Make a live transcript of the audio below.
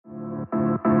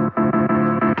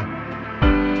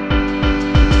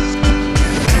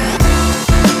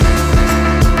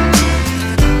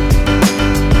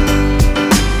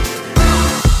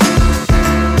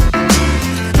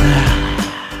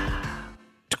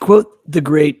quote the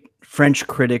great French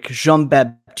critic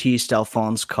Jean-Baptiste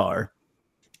Alphonse Karr,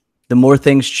 the more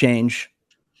things change,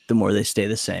 the more they stay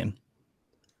the same.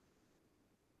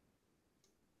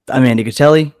 I'm Andy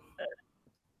Catelli.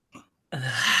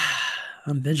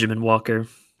 I'm Benjamin Walker.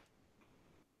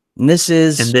 And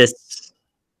this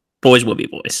Boys Will Be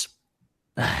Boys.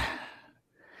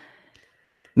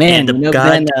 Man, and the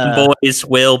goddamn boys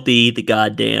will be the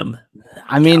goddamn.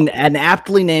 I mean, an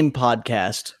aptly named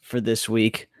podcast for this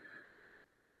week.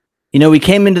 You know, we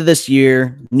came into this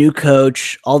year, new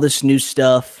coach, all this new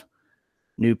stuff,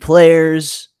 new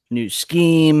players, new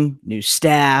scheme, new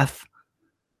staff.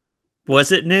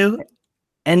 Was it new?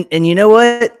 And you know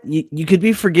what? You could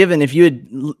be forgiven if you had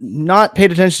not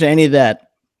paid attention to any of that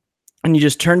and you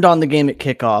just turned on the game at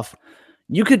kickoff.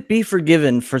 You could be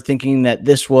forgiven for thinking that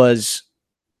this was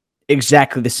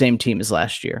exactly the same team as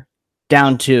last year,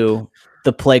 down to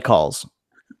the play calls.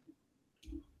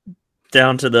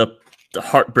 Down to the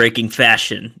heartbreaking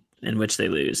fashion in which they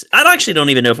lose. I actually don't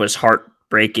even know if it was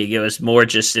heartbreaking. It was more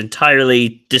just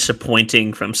entirely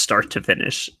disappointing from start to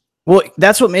finish. Well,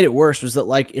 that's what made it worse, was that,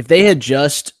 like, if they had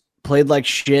just played like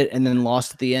shit and then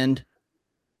lost at the end,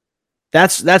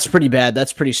 that's pretty bad.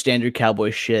 That's pretty standard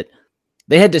Cowboys shit.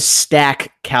 They had to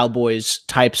stack Cowboys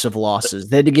types of losses.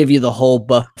 They had to give you the whole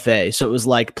buffet. So it was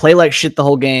like, play like shit the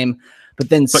whole game, but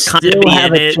then still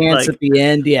have a chance at the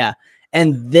end. Yeah.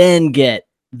 And then get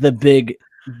the big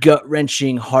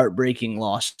gut-wrenching, heartbreaking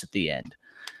loss at the end.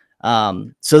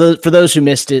 So for those who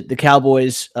missed it, the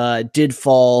Cowboys did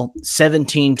fall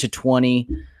 17-20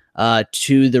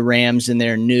 to the Rams in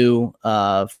their new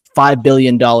 $5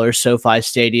 billion SoFi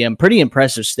Stadium. Pretty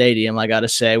impressive stadium, I got to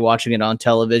say, watching it on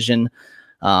television.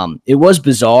 It was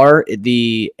bizarre.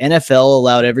 The NFL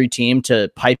allowed every team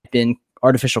to pipe in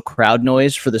artificial crowd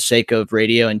noise for the sake of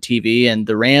radio and TV, and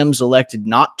the Rams elected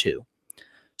not to.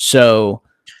 So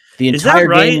the entire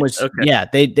game was,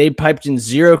 they piped in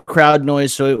zero crowd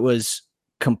noise, so it was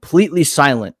completely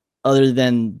silent other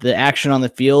than the action on the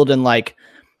field. And, like,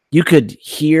 you could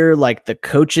hear, like, the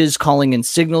coaches calling in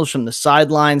signals from the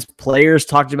sidelines. Players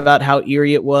talked about how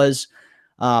eerie it was.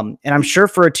 And I'm sure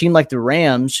for a team like the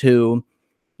Rams, who,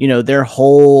 you know, their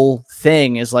whole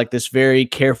thing is like this very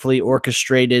carefully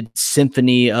orchestrated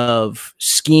symphony of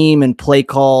scheme and play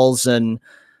calls and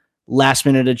last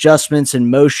minute adjustments and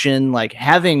motion, like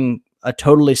having a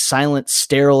totally silent,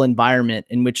 sterile environment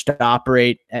in which to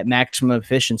operate at maximum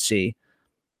efficiency,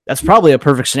 that's probably a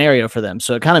perfect scenario for them.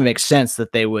 So it kind of makes sense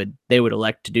that they would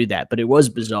elect to do that, but it was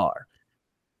bizarre.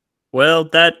 Well,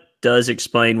 that does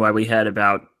explain why we had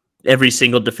about every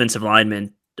single defensive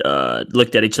lineman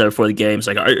looked at each other before the game. It's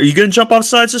like, are you going to jump off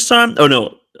sides this time? Oh,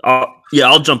 no.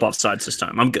 I'll jump off sides this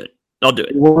time. I'm good. I'll do it.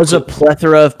 It was a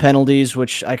plethora of penalties,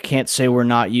 which I can't say we're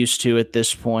not used to at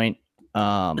this point.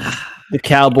 The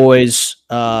Cowboys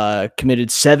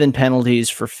committed 7 penalties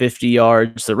for 50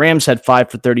 yards. The Rams had 5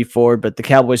 for 34, but the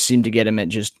Cowboys seemed to get them at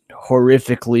just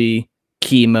horrifically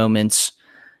key moments.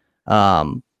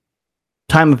 Time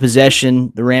of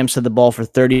possession, the Rams had the ball for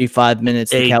 35 minutes.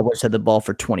 The Cowboys had the ball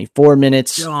for 24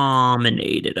 minutes.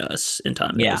 Dominated us in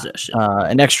time of possession.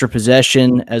 An extra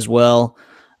possession as well.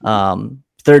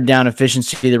 Third down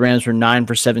efficiency, the Rams were 9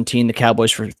 for 17. The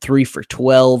Cowboys were 3 for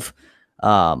 12.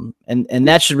 And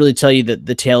that should really tell you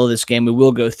the tale of this game. We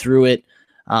will go through it.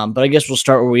 But I guess we'll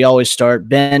start where we always start.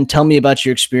 Ben, tell me about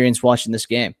your experience watching this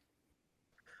game.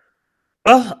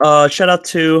 Well, shout out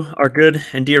to our good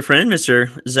and dear friend,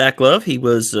 Mr. Zach Love. He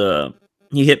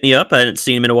hit me up. I hadn't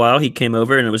seen him in a while. He came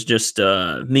over and it was just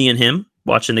me and him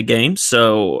watching the game.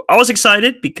 So I was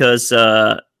excited because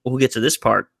we'll get to this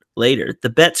part later. The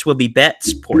bets will be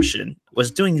bets portion was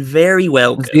doing very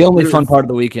well. It's the only fun part of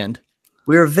the weekend.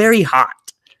 We were very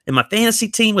hot, and my fantasy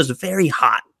team was very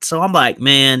hot. So I'm like,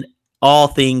 man, all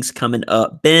things coming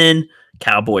up. Ben,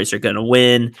 Cowboys are going to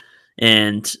win.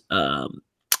 And, I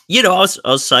was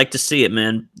psyched to see it,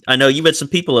 man. I know you had some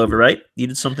people over, right? You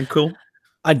did something cool?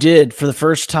 I did. For the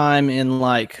first time in,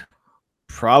 like,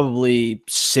 probably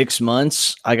 6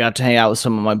 months, I got to hang out with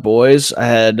some of my boys. I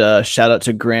had shout out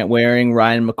to Grant Waring,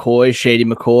 Ryan McCoy, Shady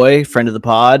McCoy, friend of the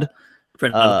pod.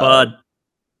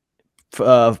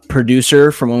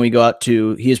 Producer from when we go out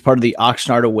to, he is part of the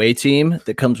Oxnard away team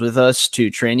that comes with us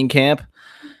to training camp.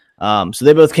 So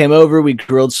they both came over. We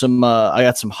grilled some, I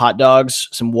got some hot dogs,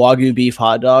 some Wagyu beef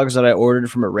hot dogs that I ordered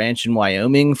from a ranch in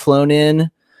Wyoming, flown in,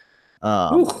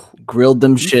 grilled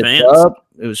them shit up.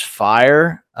 It was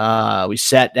fire. We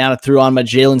sat down and threw on my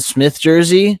Jalen Smith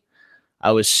jersey.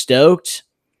 I was stoked.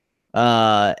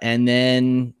 And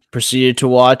then proceeded to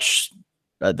watch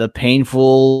the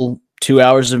painful 2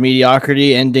 hours of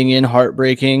mediocrity ending in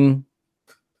heartbreaking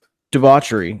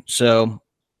debauchery. So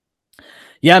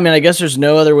Yeah, I mean, I guess there's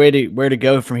no other way to where to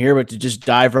go from here but to just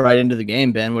dive right into the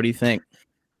game, Ben. What do you think?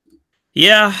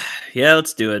 Yeah,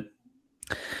 let's do it.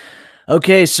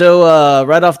 Okay, so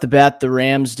right off the bat, the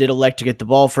Rams did elect to get the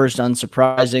ball first.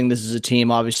 Unsurprising. This is a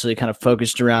team obviously kind of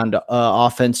focused around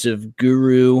offensive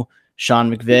guru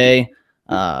Sean McVay.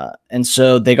 And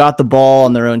so they got the ball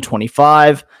on their own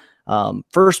 25.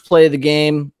 First play of the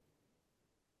game,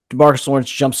 DeMarcus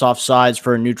Lawrence jumps off sides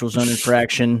for a neutral zone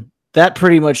infraction. That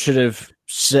pretty much should have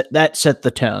set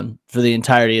the tone for the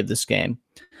entirety of this game.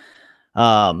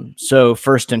 So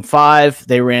 1st and 5,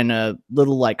 they ran a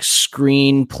little like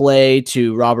screen play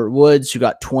to Robert Woods, who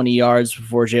got 20 yards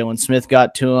before Jalen Smith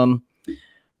got to him.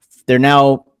 They're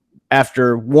now,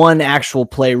 after one actual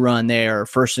play run, they are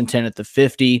 1st and 10 at the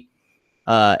 50.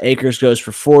 Akers goes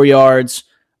for 4 yards.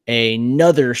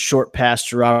 Another short pass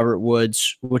to Robert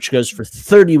Woods, which goes for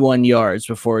 31 yards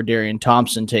before Darian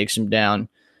Thompson takes him down.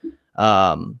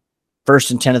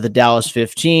 1st and 10 at the Dallas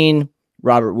 15.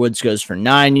 Robert Woods goes for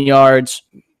 9 yards.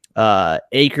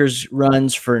 Akers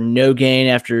runs for no gain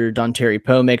after Dontari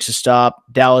Poe makes a stop.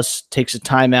 Dallas takes a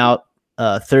timeout,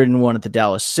 3rd and 1 at the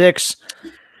Dallas 6.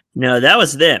 No, that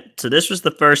was them. So this was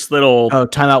the first little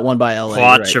timeout won by LA.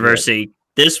 Controversy. Right.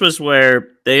 This was where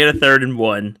they had a 3rd and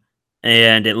 1,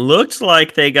 and it looked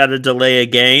like they got to delay a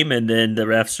game, and then the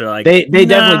refs are like, they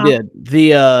definitely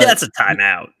did. That's a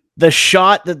timeout. The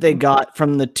shot that they got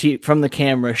from the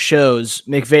camera shows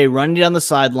McVay running down the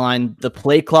sideline, the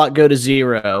play clock go to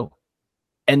 0,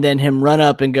 and then him run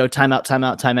up and go timeout,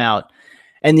 timeout, timeout.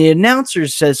 And the announcer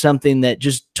says something that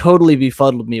just totally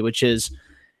befuddled me, which is,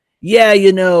 yeah,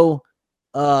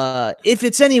 if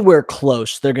it's anywhere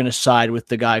close, they're going to side with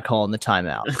the guy calling the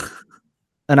timeout.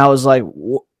 And I was like,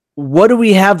 what do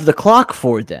we have the clock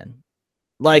for then?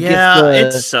 Like,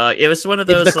 it was one of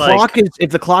those. If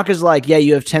the clock is like, yeah,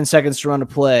 you have 10 seconds to run a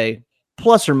play,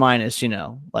 plus or minus,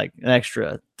 like an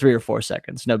extra 3 or 4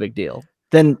 seconds, no big deal.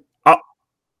 Then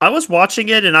I was watching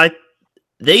it, and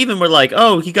they even were like,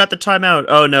 "Oh, he got the timeout.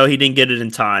 Oh no, he didn't get it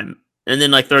in time." And then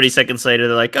like 30 seconds later,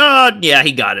 they're like, "Oh yeah,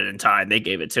 he got it in time. They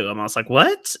gave it to him." I was like,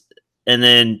 "What?" And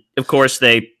then of course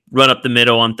they run up the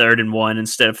middle on 3rd and 1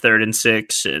 instead of 3rd and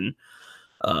 6, and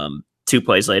 2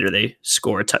 plays later, they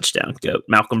score a touchdown. Go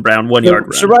Malcolm Brown, 1 yard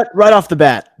run. So right off the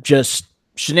bat, just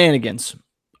shenanigans.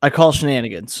 I call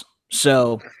shenanigans.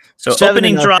 So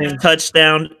opening drive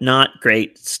touchdown, not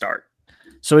great start.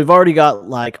 So we've already got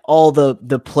like all the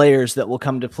players that will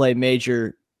come to play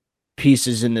major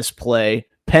pieces in this play.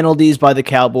 Penalties by the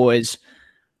Cowboys.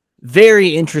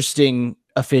 Very interesting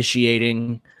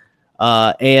officiating.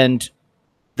 And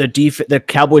the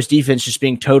Cowboys defense just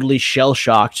being totally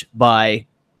shell-shocked by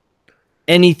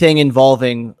anything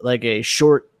involving like a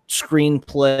short screen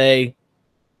play,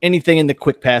 anything in the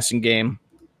quick passing game,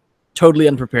 totally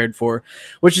unprepared for,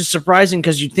 which is surprising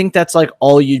because you'd think that's like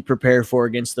all you'd prepare for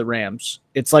against the Rams.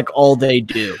 It's like all they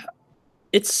do.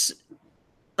 It's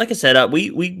like I said,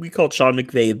 we called Sean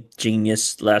McVay a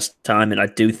genius last time, and I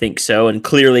do think so. And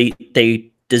clearly they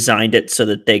designed it so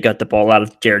that they got the ball out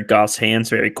of Jared Goff's hands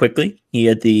very quickly. He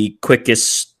had the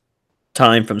quickest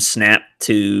time from snap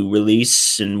to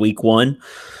release in week 1.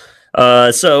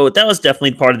 So that was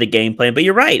definitely part of the game plan. But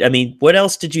you're right. I mean, what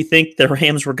else did you think the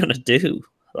Rams were going to do?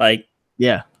 Like,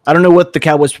 yeah, I don't know what the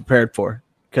Cowboys prepared for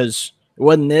because it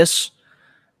wasn't this.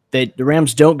 The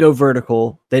Rams don't go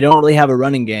vertical. They don't really have a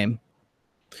running game.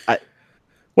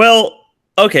 Well,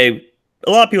 okay.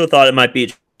 A lot of people thought it might be a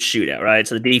shootout, right?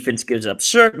 So the defense gives up.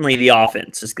 Certainly the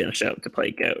offense is going to show up to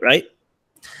play go, right?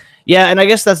 Yeah, and I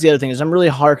guess that's the other thing is I'm really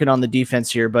harking on the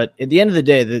defense here, but at the end of the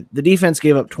day, the defense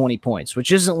gave up 20 points,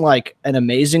 which isn't like an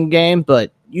amazing game,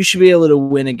 but you should be able to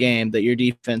win a game that your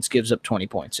defense gives up 20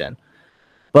 points in.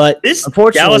 But this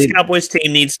Dallas Cowboys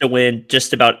team needs to win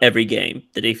just about every game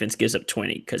the defense gives up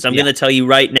 20, because I'm going to tell you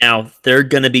right now, there are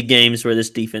going to be games where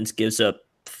this defense gives up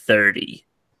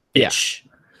 30-ish,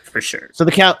 for sure. So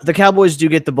the Cowboys do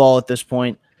get the ball at this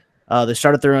point. They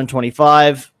start at their own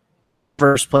 25.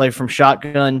 First play from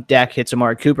shotgun, Dak hits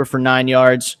Amari Cooper for 9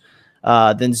 yards.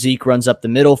 Then Zeke runs up the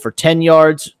middle for 10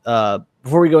 yards.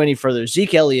 Before we go any further,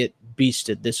 Zeke Elliott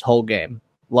beasted this whole game.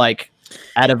 Like,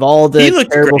 out of all the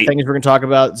terrible things we're going to talk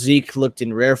about, Zeke looked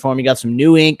in rare form. He got some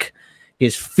new ink.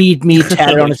 His feed me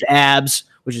tatted on his abs,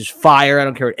 which is fire. I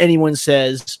don't care what anyone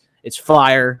says. It's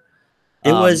fire.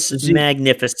 It was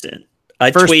magnificent. I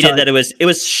tweeted that it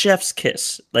was chef's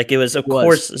kiss. Like, it was, of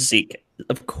course, Zeke.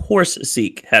 Of course,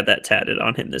 Zeke had that tatted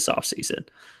on him this offseason.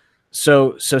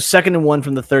 So 2nd and 1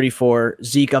 from the 34.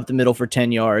 Zeke up the middle for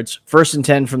 10 yards. 1st and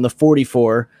 10 from the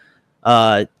 44.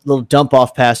 Little dump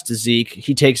off pass to Zeke.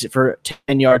 He takes it for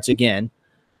 10 yards again.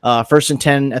 1st and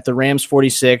 10 at the Rams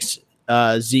 46.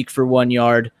 Zeke for 1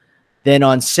 yard. Then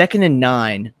on 2nd and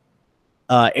 9,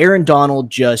 Aaron Donald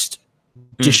just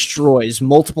destroys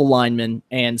multiple linemen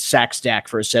and sacks Dak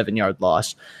for a 7-yard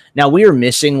loss. Now, we are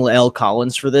missing Lael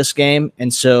Collins for this game,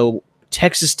 and so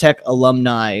Texas Tech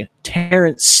alumni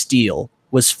Terrence Steele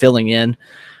was filling in.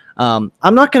 I'm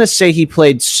not going to say he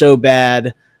played so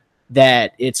bad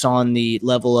that it's on the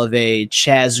level of a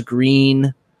Chaz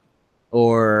Green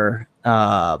or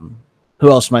who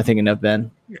else am I thinking of, Ben?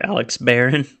 Alex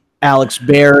Barron.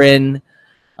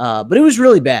 But it was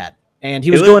really bad. And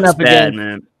he was going up bad, against...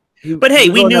 man. But hey,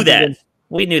 we knew that.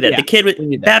 We knew that. Yeah, the kid was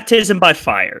baptism by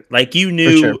fire. Like, you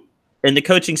knew, sure. And the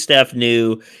coaching staff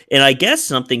knew. And I guess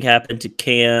something happened to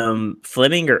Cam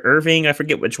Fleming or Irving. I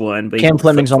forget which one. But Cam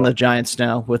Fleming's on the Giants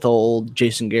now with old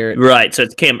Jason Garrett. Right, so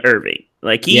it's Cam Irving.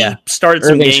 Like, he started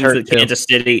some Irving's games with Kansas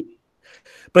City.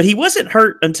 But he wasn't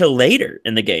hurt until later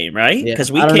in the game, right?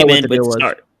 Because we came in with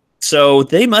start. So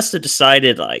they must have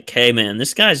decided, like, hey, man,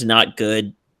 this guy's not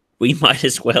good. We might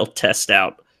as well test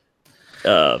out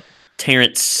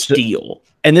Terrence Steele.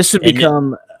 And this would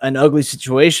become an ugly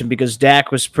situation because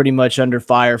Dak was pretty much under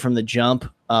fire from the jump.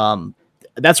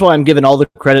 That's why I'm giving all the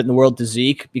credit in the world to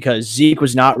Zeke, because Zeke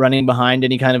was not running behind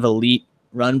any kind of elite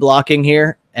run blocking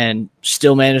here and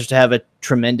still managed to have a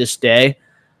tremendous day.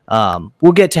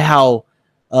 We'll get to how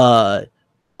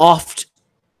oft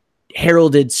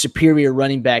heralded superior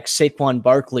running back Saquon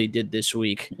Barkley did this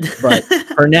week. But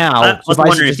for now, I was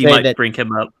wondering if you might bring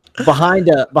him up.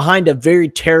 Behind a very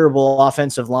terrible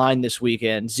offensive line this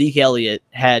weekend, Zeke Elliott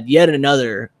had yet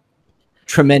another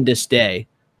tremendous day,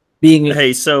 being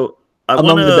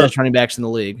among the best running backs in the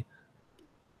league.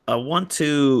 I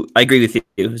agree with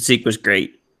you. Zeke was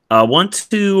great. I want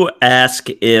to ask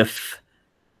is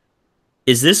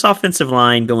this offensive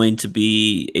line going to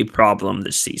be a problem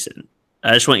this season?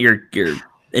 I just want your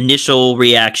initial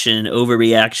reaction,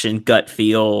 overreaction, gut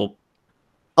feel.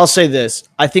 I'll say this.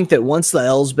 I think that once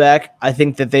Lael's back, I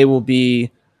think that they will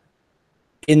be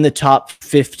in the top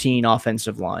 15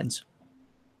 offensive lines.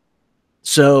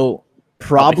 So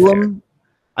problem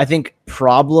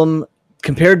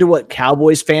compared to what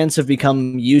Cowboys fans have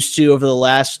become used to over the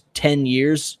last 10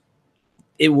 years,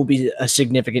 it will be a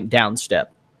significant down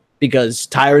step because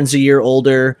Tyron's a year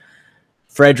older.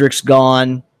 Frederick's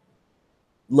gone.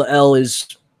 Lael is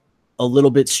a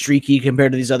little bit streaky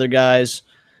compared to these other guys.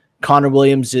 Connor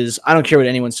Williams I don't care what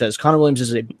anyone says, Connor Williams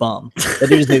is a bum. That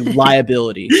dude is a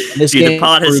liability. The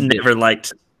pod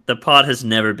has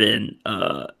never been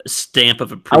a stamp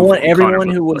of approval. I want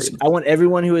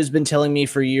everyone who has been telling me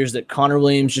for years that Connor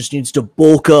Williams just needs to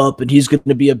bulk up and he's going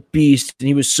to be a beast and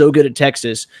he was so good at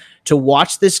Texas to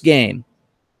watch this game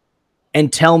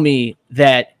and tell me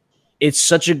that it's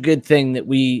such a good thing that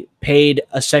we paid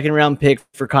a second-round pick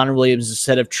for Connor Williams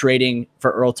instead of trading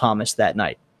for Earl Thomas that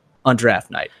night on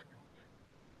draft night.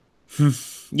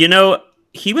 You know,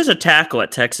 he was a tackle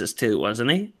at Texas too,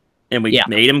 wasn't he? And we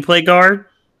made him play guard.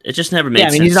 It just never made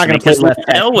sense. He's not going to play left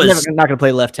tackle. He's not going to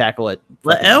play left tackle at.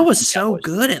 Lael was so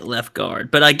good at left guard,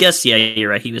 but I guess you're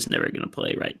right. He was never going to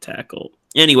play right tackle.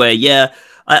 Anyway, I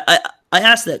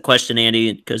asked that question,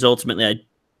 Andy, because ultimately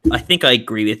I think I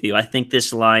agree with you. I think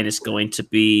this line is going to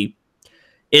be.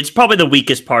 It's probably the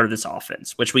weakest part of this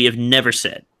offense, which we have never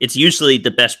said. It's usually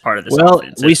the best part of this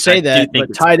offense. Well, we say that,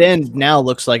 but tight end now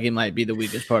looks like it might be the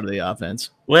weakest part of the offense.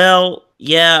 Well,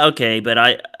 yeah, okay, but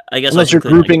I guess unless you're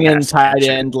grouping in tight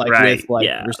end with okay,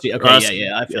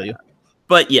 I feel you.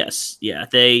 But yes,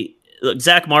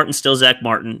 Zach Martin's still Zach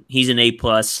Martin. He's an A+.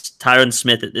 Tyron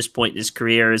Smith at this point in his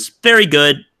career is very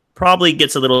good. Probably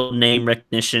gets a little name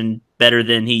recognition better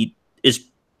than he is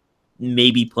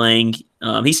maybe playing.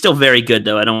 He's still very good,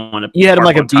 though. I don't want to. You had him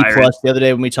like a B+ the other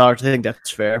day when we talked. I think that's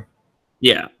fair.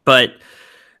 Yeah, but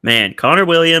man, Connor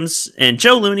Williams and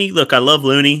Joe Looney. Look, I love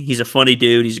Looney. He's a funny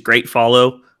dude. He's a great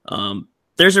follow.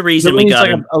 There's a reason we got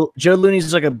him. Joe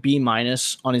Looney's like a B-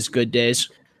 on his good days.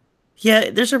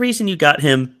 Yeah, there's a reason you got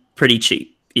him pretty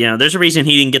cheap. You know, there's a reason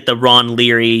he didn't get the Ron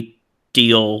Leary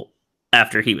deal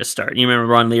after he was starting. You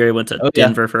remember Ron Leary went to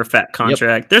Denver for a fat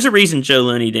contract. Yep. There's a reason Joe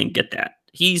Looney didn't get that.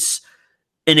 He's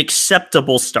an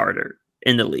acceptable starter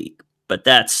in the league, but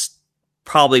that's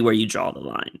probably where you draw the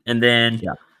line. And then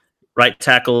right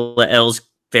tackle Lael's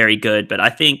very good, but I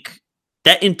think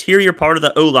that interior part of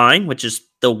the O-line, which is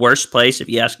the worst place if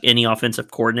you ask any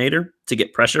offensive coordinator to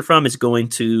get pressure from, is going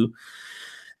to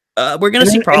we're going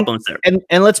to see problems there.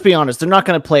 And let's be honest, they're not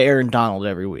going to play Aaron Donald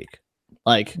every week.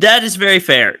 Like, that is very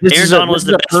fair. Aaron Donald was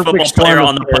the best football player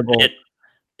on the planet.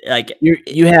 Like,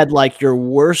 you had like your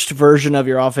worst version of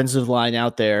your offensive line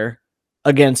out there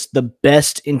against the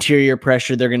best interior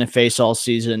pressure they're going to face all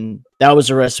season. That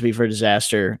was a recipe for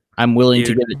disaster. I'm willing to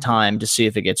Dude. give it time to see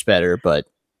if it gets better. But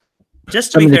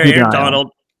Just to be something to fair, keep an Aaron eye on. Donald,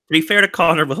 to be fair to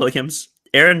Connor Williams,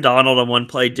 Aaron Donald on one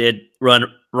play did run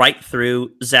right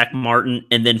through Zach Martin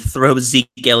and then throw Zeke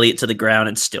Elliott to the ground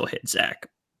and still hit Zach.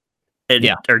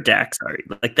 Yeah. Or Dak, sorry.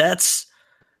 Like that's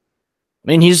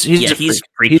I mean, he's yeah, a he's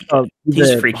freak. freaky.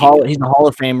 He's freaky good. He's a Hall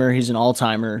of Famer. He's an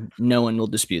all-timer. No one will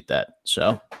dispute that.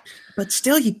 So, But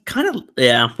still, you kind of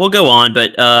we'll go on.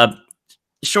 But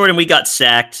Short and we got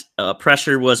sacked.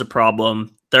 Pressure was a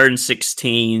problem. 3rd and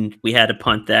 16, we had to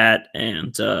punt that,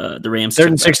 and the Rams. 3rd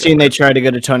and 16, they tried to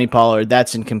go to Tony Pollard.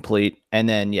 That's incomplete. And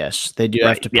then yes, they do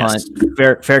have to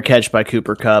punt. Fair catch by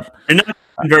Cooper Kupp. They're not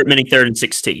convert many 3rd and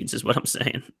 16s, is what I'm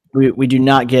saying. We do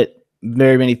not get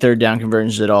very many 3rd down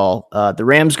conversions at all. The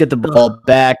Rams get the ball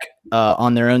back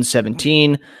on their own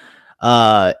 17.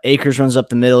 Akers runs up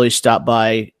the middle. He's stopped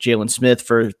by Jalen Smith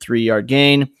for a 3-yard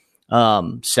gain.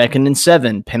 2nd and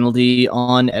 7, penalty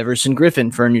on Everson Griffin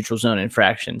for a neutral zone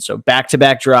infraction. So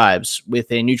back-to-back drives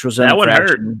with a neutral zone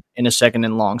infraction in a 2nd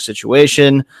and long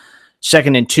situation.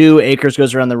 2nd and 2, Akers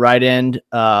goes around the right end,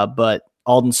 but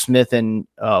Alden Smith and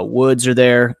Woods are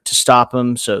there to stop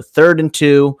him. So 3rd and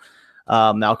 2,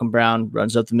 Malcolm Brown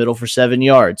runs up the middle for 7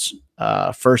 yards.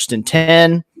 1st and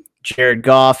 10, Jared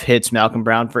Goff hits Malcolm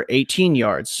Brown for 18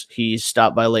 yards. He's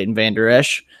stopped by Leighton Vander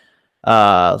Esch.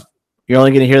 You're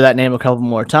only going to hear that name a couple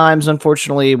more times,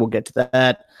 unfortunately. We'll get to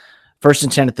that. 1st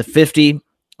and 10 at the 50,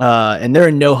 and they're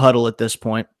in no huddle at this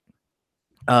point.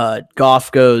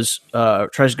 Goff tries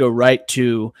to go right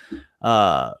to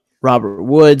Robert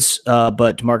Woods,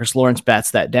 but DeMarcus Lawrence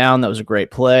bats that down. That was a great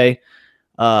play.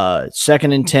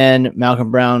 2nd and 10,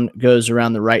 Malcolm Brown goes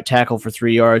around the right tackle for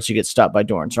 3 yards. He gets stopped by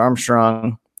Dorrance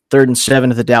Armstrong. 3rd and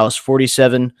 7 at the Dallas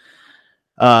 47.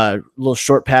 Little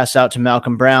short pass out to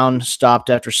Malcolm Brown, stopped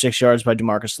after 6 yards by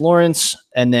DeMarcus Lawrence.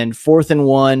 And then 4th and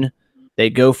 1, they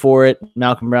go for it.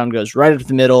 Malcolm Brown goes right up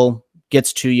the middle,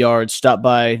 gets 2 yards, stopped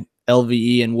by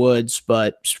LVE and Woods,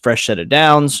 but fresh set of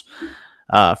downs.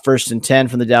 1st and 10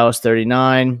 from the Dallas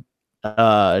 39.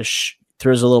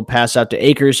 Throws a little pass out to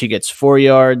Akers. He gets 4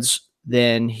 yards.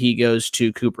 Then he goes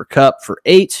to Cooper Kupp for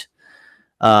 8.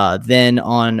 Then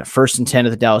on 1st and 10 at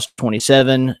the Dallas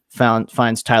 27,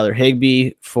 finds Tyler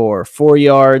Higbee for 4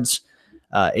 yards.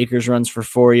 Akers runs for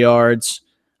 4 yards.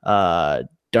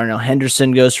 Darnell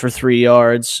Henderson goes for 3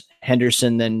 yards.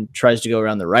 Henderson then tries to go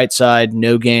around the right side.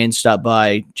 No gain. Stopped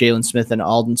by Jalen Smith and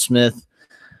Alden Smith.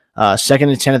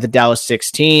 2nd and 10 at the Dallas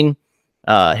 16.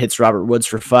 Hits Robert Woods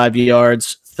for 5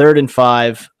 yards. 3rd and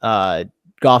 5.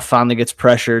 Goff finally gets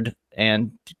pressured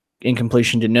and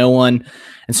incompletion to no one.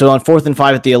 And so on 4th and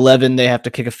 5 at the 11, they have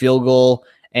to kick a field goal,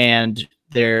 and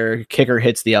their kicker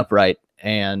hits the upright.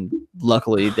 And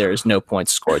luckily, there's no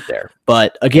points scored there.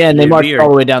 But again, they marched all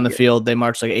the way down the field. They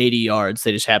marched like 80 yards.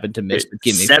 They just happened to miss the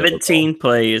gimme. 17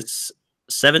 plays,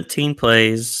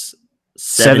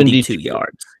 72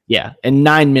 yards. Yeah, and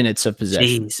 9 minutes of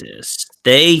possession. Jesus,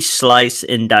 they slice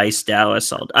and dice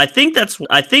Dallas. I think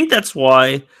that's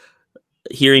why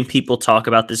hearing people talk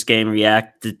about this game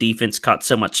react, the defense caught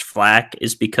so much flack,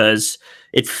 is because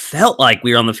it felt like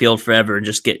we were on the field forever and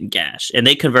just getting gashed. And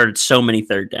they converted so many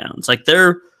 3rd downs. Like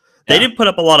they didn't put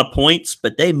up a lot of points,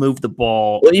 but they moved the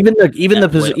ball. Well, even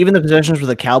the possessions where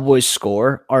the Cowboys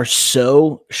score are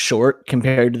so short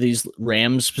compared to these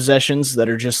Rams possessions that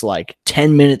are just like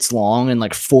 10 minutes long and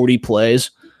like 40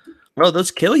 plays. Bro,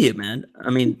 those kill you, man. I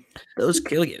mean, those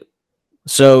kill you.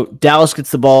 So Dallas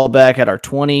gets the ball back at our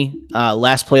 20.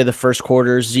 Last play of the first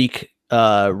quarter, Zeke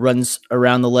runs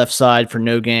around the left side for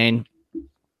no gain.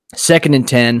 2nd and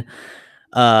 10.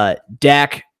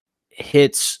 Dak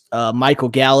hits Michael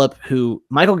Gallup, who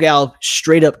Michael Gallup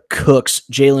straight up cooks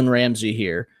Jalen Ramsey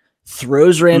here,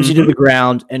 throws Ramsey to the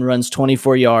ground and runs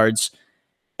 24 yards.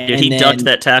 Dude, he ducked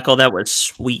that tackle. That was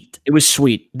sweet. It was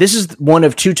sweet. This is one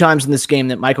of 2 times in this game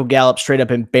that Michael Gallup straight up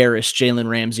embarrassed Jalen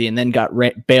Ramsey and then got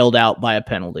bailed out by a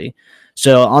penalty.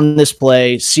 So on this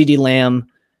play, CeeDee Lamb,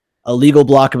 a legal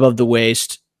block above the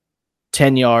waist,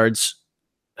 10 yards.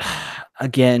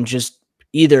 Again, just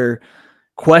either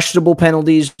questionable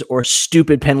penalties or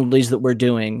stupid penalties that we're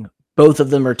doing. Both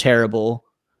of them are terrible.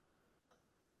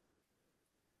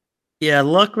 Yeah,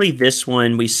 luckily this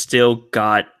one, we still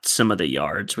got some of the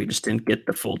yards. We just didn't get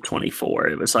the full 24.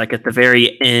 It was like at the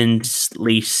very end,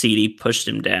 Lee CeeDee pushed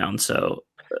him down. So,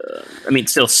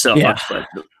 still sucks, but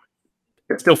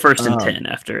it's still 1st and 10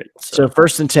 after it. So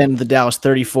 1st and 10, the Dallas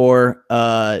 34.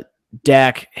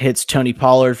 Dak hits Tony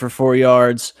Pollard for 4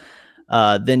 yards.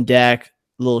 Then Dak,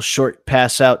 a little short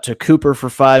pass out to Cooper for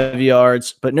 5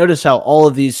 yards. But notice how all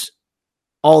these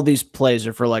plays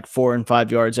are for like 4 and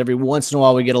 5 yards. Every once in a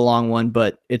while we get a long one,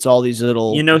 but it's all these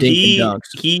little dink and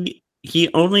dunks. He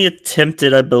only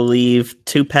attempted, I believe,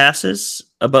 2 passes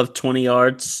above 20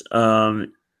 yards.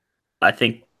 I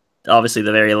think obviously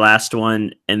the very last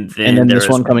one, and then there this is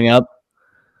one coming up.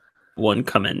 one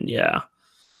coming. Yeah.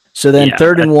 So then Yeah,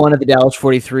 3rd and 1 at the Dallas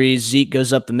 43. Zeke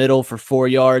goes up the middle for 4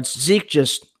 yards. Zeke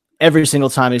just every single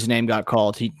time his name got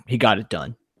called, he got it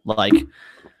done. Like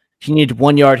he needed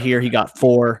 1 yard here, he got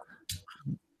 4.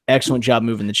 Excellent job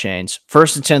moving the chains.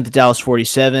 1st and 10 at the Dallas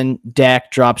 47.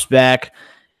 Dak drops back.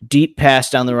 Deep pass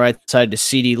down the right side to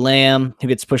CeeDee Lamb, who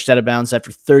gets pushed out of bounds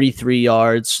after 33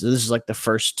 yards. So this is like the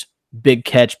first big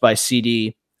catch by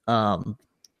CeeDee. I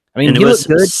mean, he looked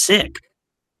good. Sick.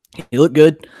 He looked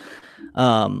good.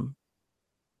 1st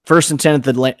and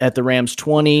 10 at the Rams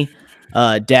 20.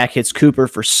 Dak hits Cooper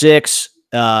for 6.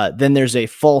 Then there's a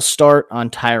false start on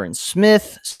Tyron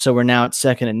Smith. So we're now at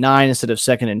 2nd and 9 instead of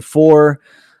 2nd and 4.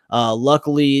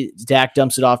 Luckily, Dak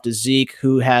dumps it off to Zeke,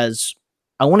 who has,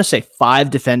 I want to say, 5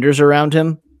 defenders around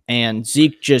him. And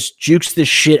Zeke just jukes the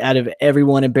shit out of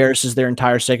everyone, embarrasses their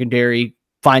entire secondary,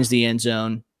 finds the end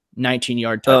zone,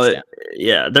 19-yard touchdown.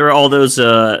 Yeah, there were all those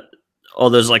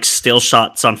like still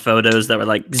shots on photos that were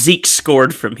like Zeke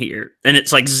scored from here, and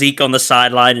it's like Zeke on the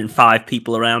sideline and 5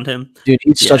 people around him. Dude,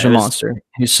 he's such a monster.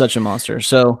 He's such a monster.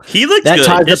 So he looks that good.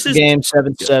 ties up the game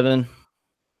 7-7.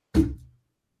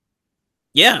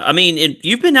 Yeah, I mean,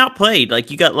 you've been outplayed.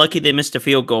 Like, you got lucky they missed a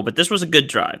field goal, but this was a good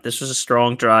drive. This was a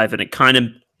strong drive, and it kind of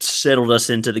settled us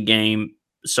into the game,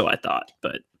 so I thought.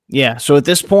 But yeah, so at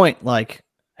this point, like,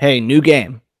 hey, new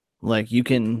game. Like, you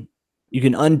can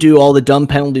undo all the dumb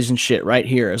penalties and shit right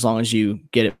here as long as you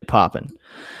get it popping.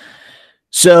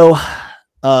 So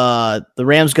the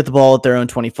Rams get the ball at their own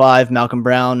 25. Malcolm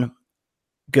Brown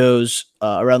goes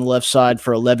around the left side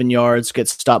for 11 yards,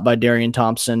 gets stopped by Darian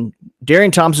Thompson.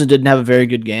 Darian Thompson didn't have a very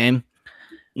good game.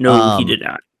 No, he did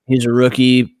not. He's a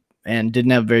rookie and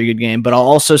didn't have a very good game. But I'll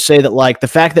also say that, like, the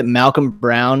fact that Malcolm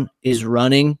Brown is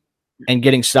running and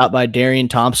getting stopped by Darian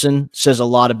Thompson says a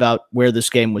lot about where this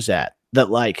game was at.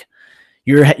 That, like,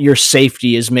 your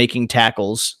safety is making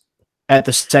tackles at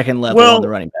the second level on the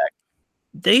running back.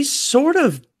 They sort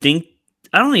of dink.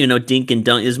 I don't even know dink and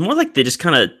dunk. It's more like they just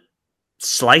kind of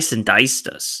slice and diced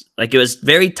us. Like, it was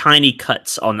very tiny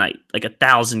cuts all night, like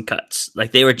 1,000 cuts.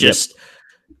 Like, they were just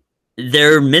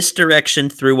their misdirection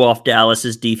threw off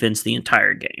Dallas's defense the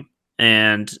entire game,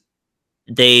 and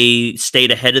they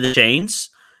stayed ahead of the chains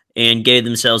and gave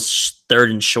themselves 3rd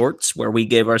and shorts where we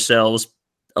gave ourselves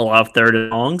a lot of 3rd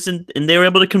and longs, and they were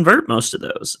able to convert most of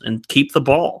those and keep the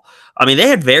ball. I mean, they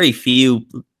had very few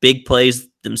big plays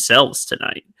themselves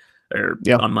tonight or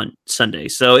on Sunday.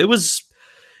 So it was,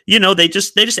 they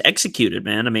just executed,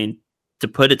 man. I mean, to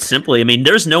put it simply, I mean,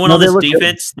 there's no one on this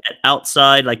defense that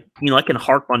outside, like, I can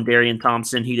harp on Darian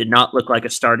Thompson. He did not look like a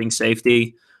starting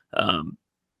safety.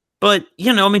 But,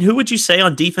 I mean, who would you say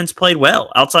on defense played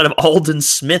well outside of Aldon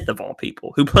Smith, of all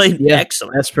people, who played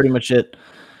excellent? That's pretty much it.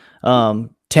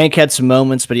 Tank had some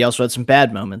moments, but he also had some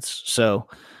bad moments. So,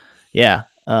 yeah.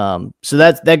 So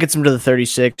that gets him to the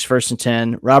 36, 1st and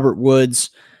 10. Robert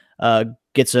Woods they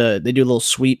do a little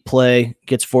sweep play,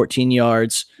 gets 14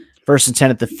 yards. 1st and 10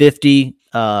 at the 50,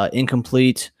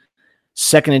 incomplete.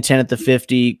 2nd and 10 at the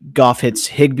 50, Goff hits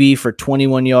Higbee for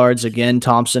 21 yards. Again,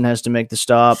 Thompson has to make the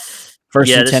stop.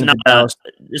 1st and 10 at the Dallas.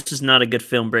 This is not a good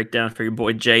film breakdown for your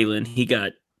boy Jalen. He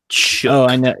got shook. Oh,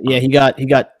 I know. Yeah, he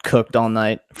got cooked all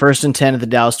night. 1st and 10 at the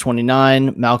Dallas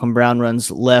 29. Malcolm Brown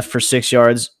runs left for 6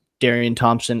 yards. Darian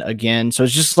Thompson again. So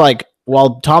it's just like,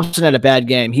 while Thompson had a bad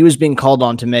game, he was being called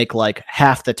on to make like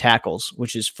half the tackles,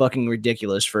 which is fucking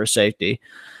ridiculous for a safety.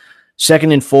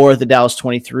 2nd and 4 at the Dallas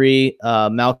 23.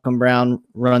 Malcolm Brown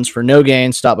runs for no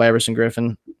gain, stopped by Everson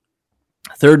Griffin.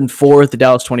 3rd and 4 at the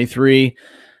Dallas 23.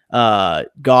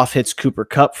 Goff hits Cooper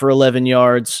Kupp for 11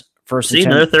 yards.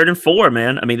 Another 3rd and 4,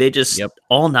 man. I mean, they just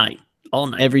all night,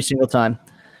 every single time.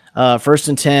 1st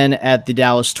and 10 at the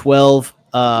Dallas 12.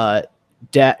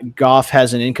 Goff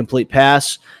has an incomplete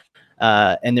pass,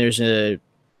 and there's a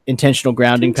intentional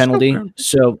grounding penalty.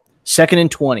 So 2nd and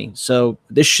 20. So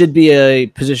this should be a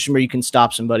position where you can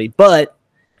stop somebody, but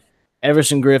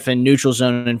Everson Griffin, neutral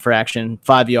zone infraction,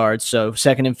 5 yards. So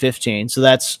 2nd and 15. So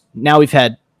that's now we've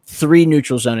had 3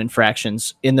 neutral zone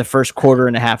infractions in the first quarter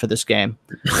and a half of this game.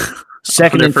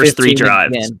 2nd and 15 3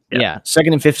 drives. Again. Yeah.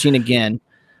 2nd and 15 again.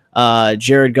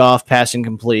 Jared Goff passing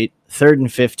complete. 3rd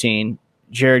and 15.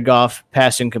 Jared Goff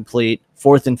passing complete.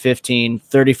 4th and 15.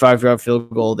 35-yard field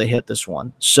goal. They hit this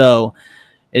one. So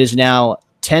it is now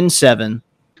 10-7,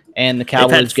 and the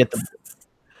Cowboys get the.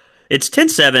 It's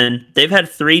 10-7. They've had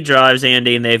 3 drives,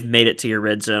 Andy, and they've made it to your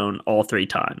red zone all 3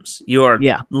 times. You are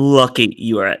lucky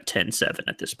you are at 10-7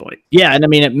 at this point. Yeah, and I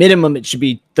mean, at minimum, it should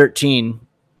be 13-7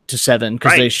 to 7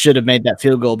 because Right. they should have made that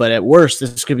field goal. But at worst,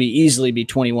 this could be easily be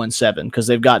 21-7 because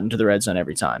they've gotten to the red zone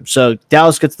every time. So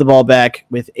Dallas gets the ball back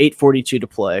with 8:42 to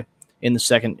play in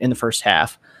the first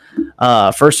half.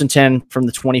 1st and 10 from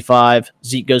the 25.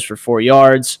 Zeke goes for 4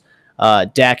 yards.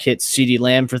 Dak hits CeeDee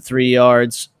Lamb for 3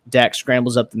 yards. Dak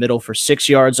scrambles up the middle for 6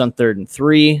 yards on 3rd and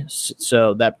 3.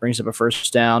 So that brings up a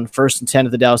first down. 1st and 10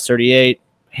 at the Dallas 38.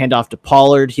 Handoff to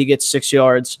Pollard. He gets 6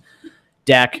 yards.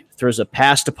 Dak throws a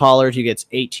pass to Pollard. He gets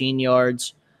 18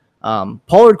 yards.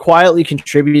 Pollard quietly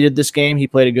contributed this game. He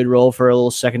played a good role for a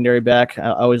little secondary back. I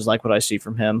always like what I see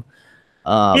from him.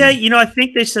 Yeah, I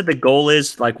think they said the goal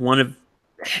is like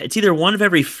it's either one of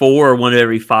every 4 or one of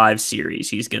every 5 series.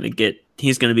 He's going to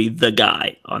be the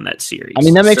guy on that series. I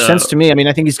mean, that makes sense to me. I mean,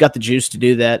 I think he's got the juice to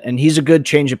do that, and he's a good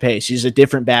change of pace. He's a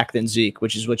different back than Zeke,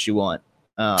 which is what you want.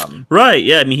 Right.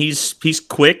 Yeah. I mean, he's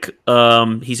quick.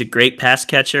 He's a great pass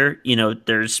catcher.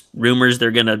 There's rumors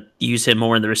they're going to use him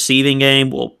more in the receiving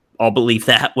game. Well, I'll believe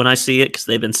that when I see it because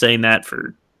they've been saying that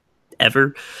for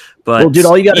ever. But well, dude,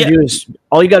 all you got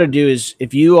to do is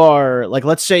if you are like,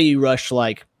 let's say you rush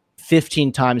like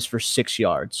 15 times for 6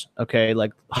 yards. Okay.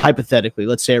 Like hypothetically,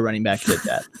 let's say a running back did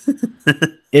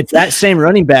that. If that same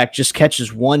running back just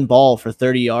catches one ball for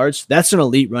 30 yards, that's an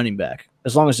elite running back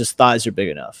as long as his thighs are big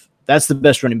enough. That's the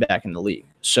best running back in the league.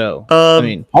 So, I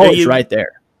mean, Pollard's right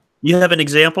there. You have an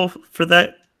example for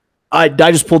that? I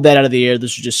just pulled that out of the air.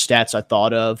 This is just stats I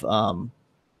thought of.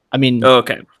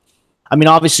 Okay. I mean,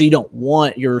 obviously, you don't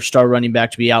want your star running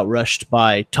back to be outrushed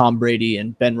by Tom Brady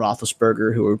and Ben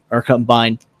Roethlisberger, who are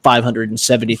combined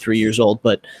 573 years old.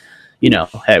 But,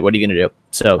 hey, what are you going to do?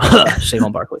 So,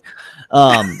 Saquon Barkley.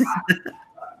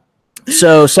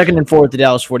 So 2nd and 4 at the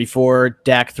Dallas 44.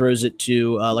 Dak throws it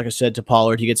to, like I said, to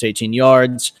Pollard. He gets 18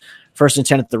 yards. 1st and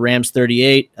 10 at the Rams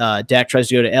 38. Dak tries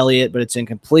to go to Elliott, but it's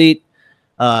incomplete.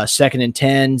 2nd and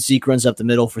 10. Zeke runs up the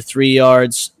middle for 3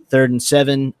 yards. 3rd and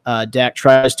 7. Dak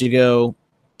tries to go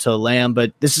to Lamb,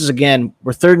 but this is, again,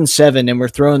 we're 3rd and 7, and we're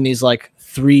throwing these like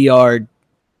 3-yard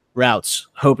routes,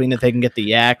 hoping that they can get the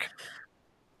yak.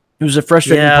 It was a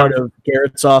frustrating part of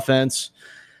Garrett's offense.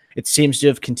 It seems to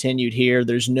have continued here.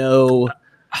 There's no,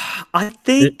 I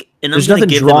think, and there's nothing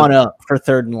drawn up for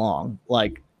 3rd and long.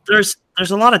 Like there's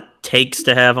a lot of takes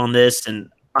to have on this, and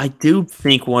I do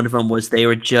think one of them was they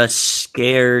were just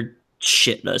scared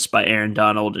shitless by Aaron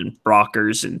Donald and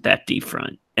Brockers and that D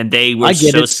front, and they were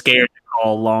so scared to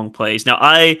call long plays. Now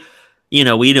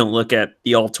we don't look at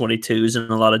the all 22s in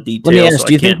a lot of detail. Let me ask,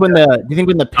 do you think when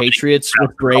the Patriots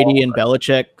with Brady and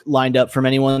Belichick lined up from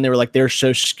anyone, they were like, they're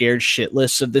so scared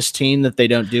shitless of this team that they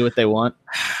don't do what they want?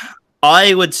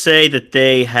 I would say that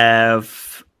they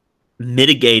have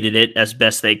mitigated it as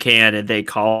best they can, and they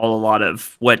call a lot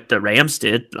of what the Rams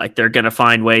did. Like they're going to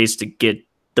find ways to get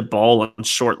the ball on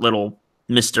short little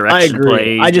misdirection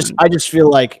plays. I just feel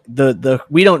like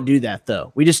we don't do that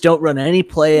though. We just don't run any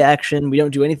play action. We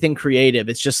don't do anything creative.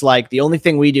 It's just like the only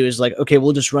thing we do is like, okay,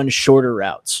 we'll just run shorter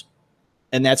routes,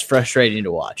 and that's frustrating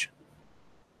to watch.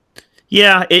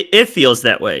 Yeah, it feels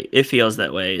that way. It feels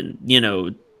that way,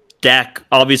 and Dak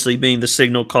obviously being the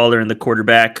signal caller and the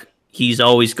quarterback, he's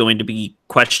always going to be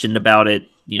questioned about it.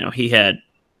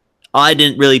 I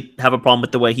didn't really have a problem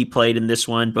with the way he played in this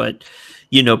one, but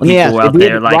people out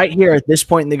there like right here at this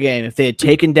point in the game, if they had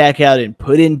taken Dak out and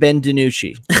put in Ben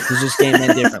DiNucci, does this game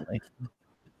end differently?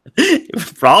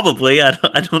 Probably. I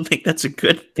don't think that's a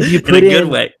good. If you put in a good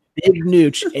way, Big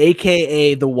Nooch,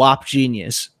 aka the WAP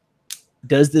genius,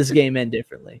 does this game end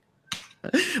differently?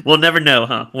 We'll never know,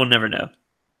 huh? We'll never know.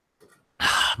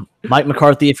 Mike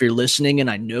McCarthy, if you're listening, and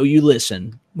I know you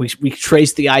listen, we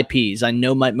trace the IPs. I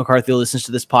know Mike McCarthy listens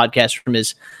to this podcast from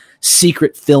his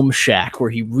secret film shack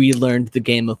where he relearned the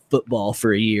game of football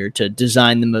for a year to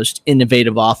design the most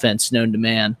innovative offense known to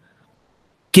man.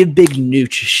 Give Big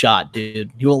Nooch a shot,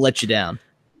 dude. He won't let you down.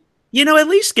 At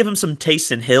least give him some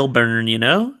Taysom Hill burn,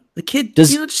 The kid,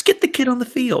 just get the kid on the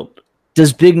field.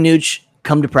 Does Big Nooch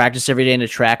come to practice every day in a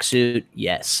tracksuit?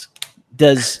 Yes.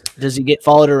 Does he get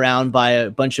followed around by a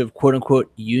bunch of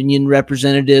quote-unquote union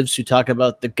representatives who talk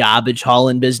about the garbage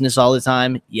hauling business all the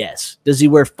time? Yes. Does he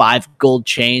wear 5 gold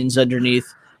chains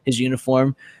underneath his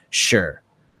uniform? Sure.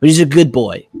 But he's a good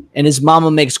boy, and his mama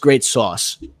makes great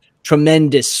sauce.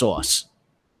 Tremendous sauce.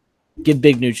 Give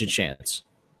Big Nooch a chance.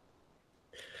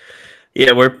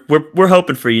 Yeah, we're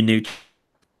hoping for you, Nooch.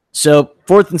 So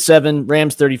 4th and 7,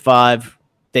 Rams 35.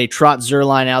 They trot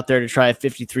Zerline out there to try a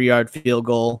 53-yard field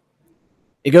goal.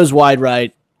 It goes wide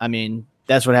right. I mean,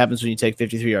 that's what happens when you take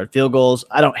 53-yard field goals.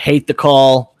 I don't hate the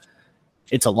call.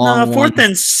 It's a long one. 4th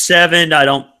and 7, I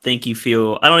don't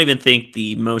even think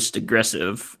the most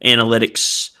aggressive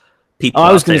analytics people.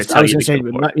 I was going to say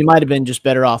you might have been just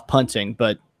better off punting,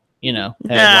 but hey, why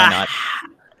not?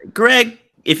 Greg,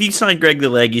 if you signed Greg the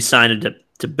Leg, you signed it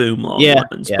to boom long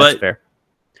ones. Yeah, but that's fair.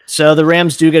 So the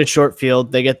Rams do get a short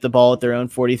field. They get the ball at their own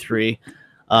 43.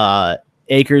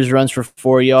 Akers runs for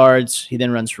 4 yards. He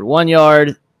then runs for 1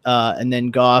 yard. And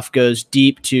then Goff goes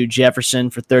deep to Jefferson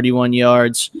for 31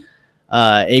 yards.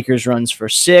 Akers runs for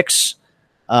 6.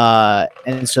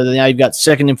 And so now you've got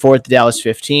 2nd and 4 at the Dallas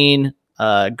 15.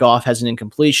 Goff has an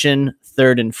incompletion,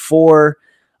 3rd and 4.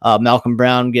 Malcolm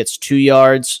Brown gets 2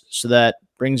 yards. So that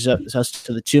brings us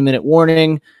to the 2-minute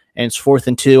warning. And it's 4th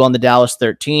and 2 on the Dallas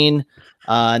 13.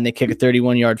 And they kick a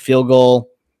 31-yard field goal.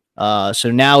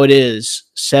 So now it is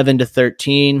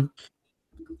 7-13.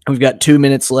 We've got 2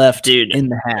 minutes left in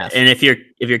the half. And if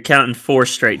you're counting 4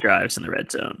 straight drives in the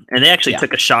red zone, and they actually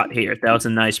took a shot here. That was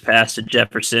a nice pass to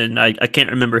Jefferson. I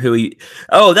can't remember who he.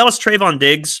 Oh, that was Trayvon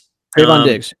Diggs. Trayvon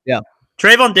Diggs. Yeah.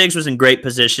 Trayvon Diggs was in great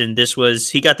position.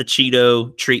 He got the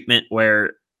Cheeto treatment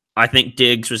where I think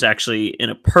Diggs was actually in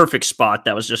a perfect spot.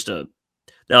 That was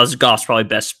Goff's probably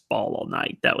best ball all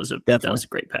night. That was a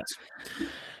great pass.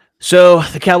 So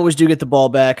the Cowboys do get the ball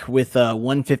back with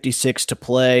 1:56 to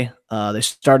play. They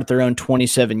start at their own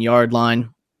 27-yard line.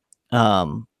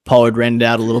 Pollard ran it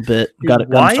out a little bit.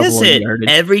 Why is it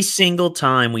every single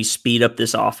time we speed up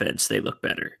this offense, they look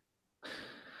better?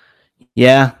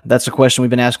 Yeah, that's a question we've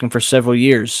been asking for several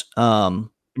years. Roma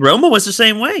was the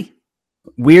same way.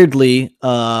 Weirdly,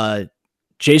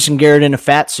 Jason Garrett in a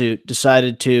fat suit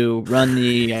decided to run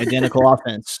the identical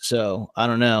offense. So I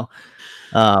don't know.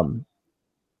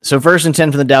 So 1st and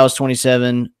 10 from the Dallas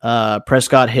 27.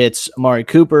 Prescott hits Amari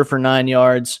Cooper for 9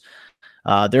 yards.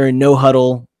 They're in no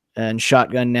huddle and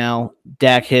shotgun now.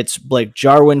 Dak hits Blake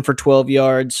Jarwin for 12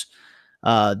 yards.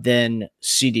 Then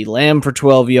CeeDee Lamb for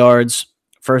 12 yards.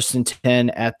 1st and 10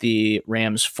 at the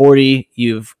Rams 40.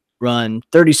 You've run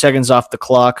 30 seconds off the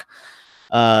clock.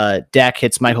 Dak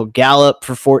hits Michael Gallup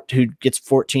who gets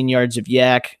 14 yards of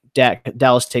yak.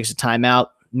 Dallas takes a timeout.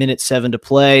 Minute 7 to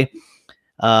play.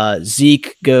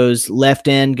 Zeke goes left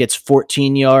end, gets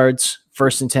 14 yards.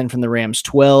 1st and 10 from the Rams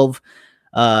 12.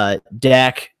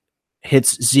 Dak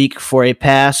hits Zeke for a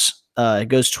pass. It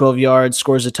goes 12 yards,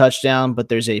 scores a touchdown, but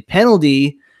there's a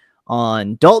penalty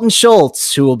on Dalton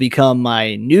Schultz, who will become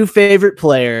my new favorite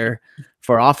player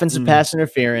for offensive pass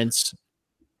interference.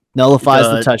 Nullifies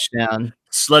the touchdown.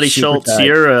 Slutty Schultz,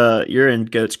 you're in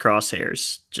Goat's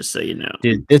crosshairs, just so you know.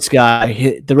 Dude, this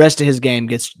guy, the rest of his game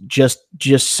gets just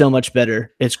so much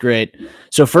better. It's great.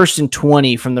 So 1st and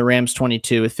 20 from the Rams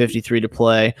 22 with 53 to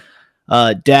play.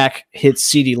 Dak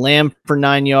hits CeeDee Lamb for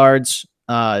 9 yards.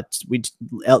 LA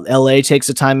takes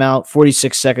a timeout,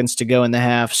 46 seconds to go in the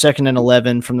half. 2nd and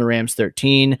 11 from the Rams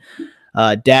 13.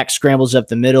 Dak scrambles up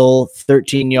the middle,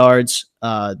 13 yards.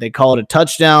 They call it a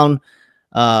touchdown.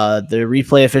 The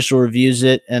replay official reviews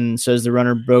it and says the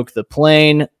runner broke the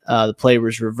plane. The play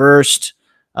was reversed.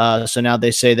 So now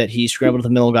they say that he scrambled to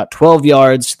the middle, got 12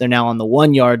 yards. They're now on the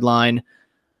 1 yard line.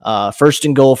 1st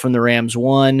and goal from the Rams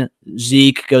 1.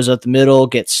 Zeke goes up the middle,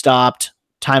 gets stopped.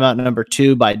 Timeout number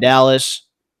 2 by Dallas.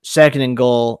 2nd and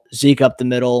goal. Zeke up the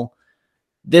middle.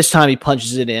 This time he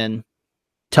punches it in.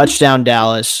 Touchdown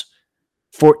Dallas.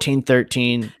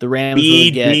 14-13. The Rams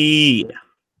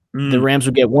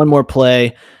would get one more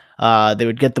play. They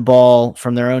would get the ball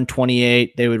from their own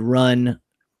 28. They would run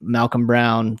Malcolm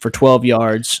Brown for 12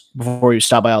 yards before he was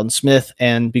stopped by Alden Smith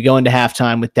and be going to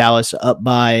halftime with Dallas up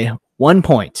by 1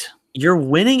 point. You're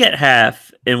winning at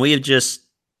half, and we have just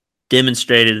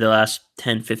demonstrated the last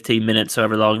 10, 15 minutes,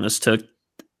 however long this took,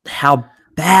 how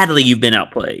badly you've been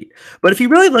outplayed. But if you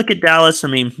really look at Dallas, I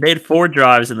mean, they had 4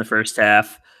 drives in the first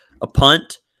half, a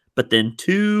punt, but then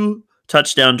 2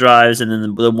 touchdown drives, and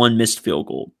then the 1 missed field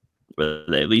goal where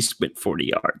they at least went 40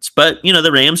 yards. But,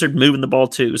 the Rams are moving the ball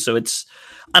too. So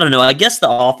I don't know. I guess the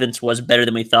offense was better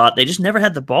than we thought. They just never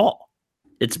had the ball.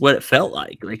 It's what it felt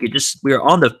like. We were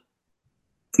on the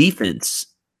defense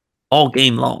all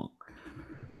game long.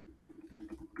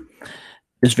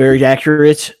 It's very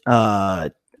accurate.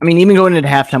 Even going into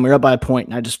halftime, we were up by a point,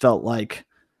 and I just felt like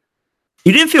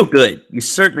you didn't feel good. You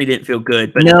certainly didn't feel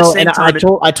good. But no, at the same time,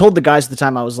 I told the guys at the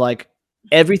time, I was like,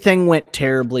 everything went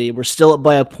terribly. We're still up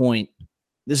by a point.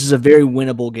 This is a very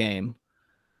winnable game.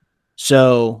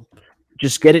 So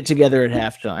just get it together at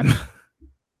halftime.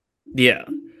 Yeah.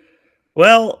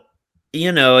 Well,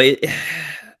 I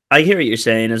hear what you're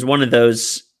saying. As one of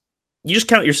those, you just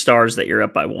count your stars that you're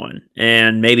up by 1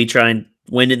 and maybe try and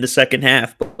win in the second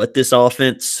half. But this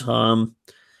offense, I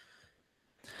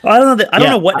don't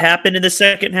know what happened in the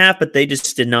second half, but they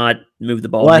just did not move the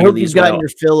ball. Well, I hope you've gotten your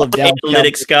fill of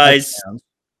analytics guys.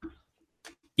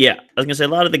 Yeah, I was gonna say a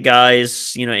lot of the guys,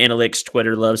 analytics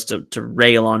Twitter loves to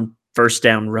rail on first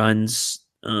down runs.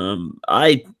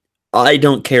 I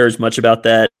don't care as much about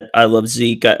that. I love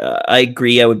Zeke. I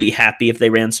agree. I would be happy if they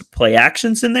ran some play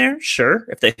actions in there. Sure,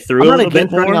 if they threw I'm a not little bit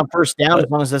against running more, on first down as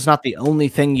long as that's not the only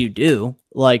thing you do.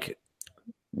 Like,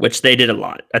 which they did a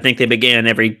lot. I think they began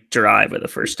every drive with a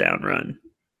first down run.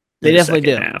 They definitely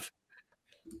do. Half.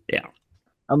 Yeah,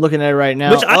 I'm looking at it right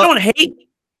now. Which I don't hate.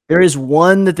 There is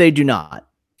one that they do not,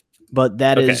 but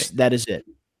that is it.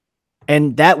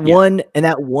 And that one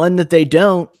that they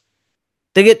don't,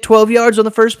 they get 12 yards on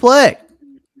the first play.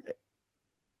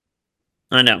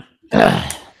 I know.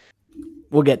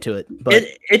 We'll get to it, but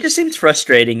it just seems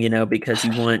frustrating, because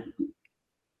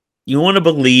you want to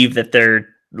believe that they're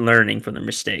learning from their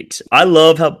mistakes. I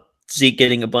love how Zeke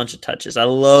getting a bunch of touches. I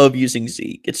love using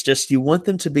Zeke. It's just you want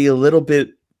them to be a little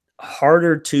bit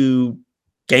harder to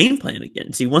game plan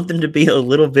against. You want them to be a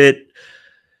little bit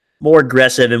more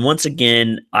aggressive. And once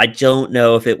again, I don't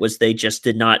know if it was they just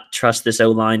did not trust this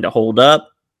O-line to hold up,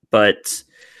 but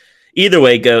either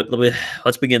way,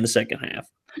 let's begin the second half.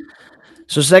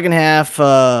 So second half,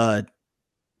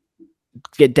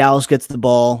 Dallas gets the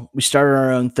ball. We started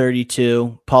our own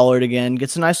 32. Pollard again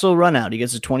gets a nice little run out. He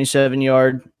gets a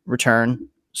 27-yard return.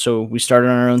 So we started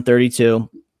on our own 32.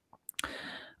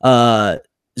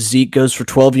 Zeke goes for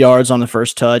 12 yards on the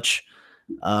first touch.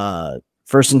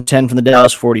 First and 10 from the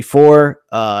Dallas 44.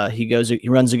 He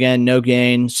runs again, no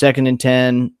gain. Second and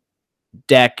 10.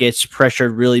 Dak gets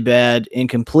pressured really bad,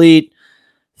 incomplete.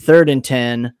 Third and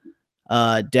 10.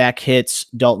 Dak hits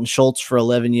Dalton Schultz for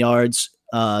 11 yards.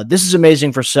 This is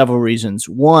amazing for several reasons.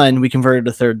 One, we converted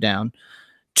a third down.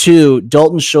 Two,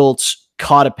 Dalton Schultz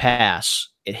caught a pass.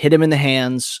 It hit him in the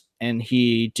hands, and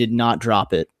he did not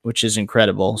drop it, which is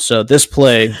incredible. So this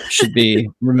play should be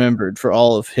remembered for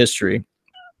all of history.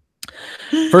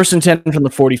 First and 10 from the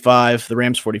 45, the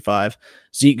Rams 45.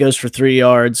 Zeke goes for 3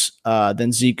 yards.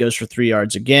 Then Zeke goes for 3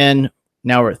 yards again.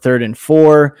 Now we're at 3rd and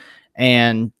 4,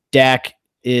 and Dak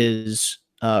is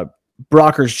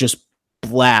Brockers just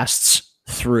blasts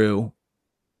through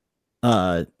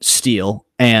Steele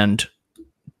and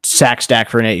sacks Dak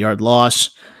for an 8-yard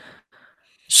loss.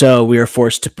 So we are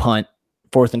forced to punt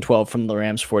 4th and 12 from the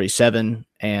Rams 47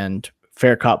 and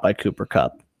fair caught by Cooper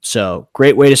Kupp. So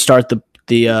great way to start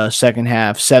the second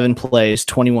half. 7 plays,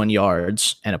 21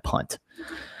 yards, and a punt.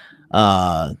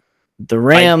 The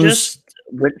Rams... I just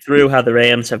went through how the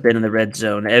Rams have been in the red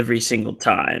zone every single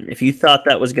time. If you thought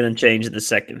that was going to change in the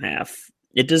second half,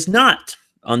 it does not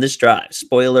on this drive.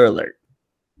 Spoiler alert.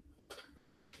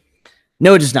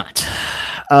 No, it does not.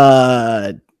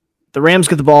 The Rams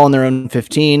get the ball on their own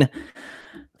 15.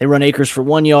 They run Akers for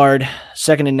 1 yard.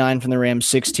 2nd and 9 from the Rams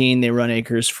 16. They run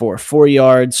Akers for 4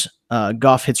 yards.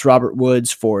 Goff hits Robert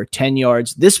Woods for 10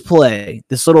 yards. This play,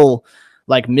 this little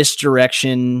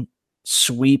misdirection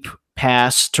sweep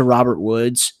pass to Robert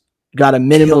Woods, got a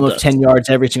minimum of 10 yards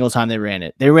every single time they ran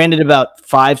it. They ran it about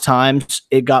 5 times.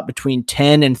 It got between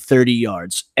 10 and 30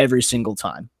 yards every single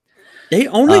time. They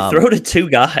only throw to 2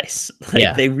 guys.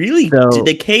 They really did.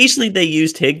 Occasionally they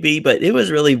used Higbee, but it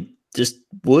was really just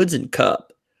Woods and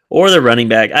Kupp or the running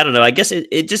back. I don't know. I guess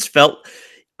it just felt,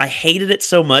 I hated it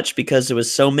so much because there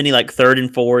was so many 3rd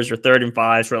and 4s or 3rd and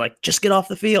 5s where just get off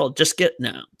the field. Just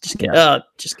kidding.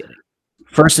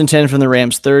 1st and 10 from the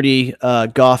Rams 30.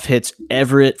 Goff hits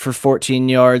Everett for 14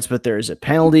 yards, but there is a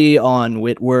penalty on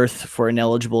Whitworth for an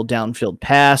eligible downfield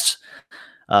pass.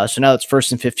 So now it's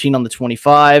 1st and 15 on the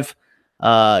 25.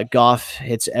 Goff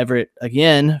hits Everett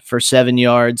again for 7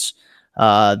 yards.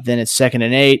 Then it's 2nd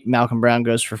and 8. Malcolm Brown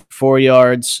goes for 4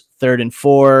 yards. 3rd and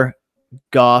 4.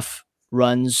 Goff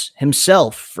runs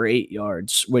himself for 8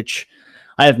 yards, which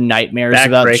I have nightmares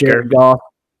about Jared Goff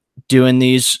doing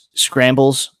these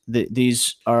scrambles.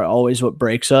 These are always what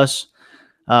breaks us.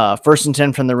 1st and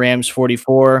 10 from the Rams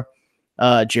 44.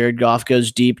 Jared Goff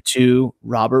goes deep to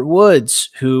Robert Woods,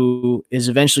 who is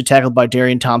eventually tackled by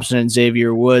Darian Thompson and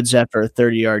Xavier Woods after a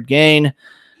 30-yard gain.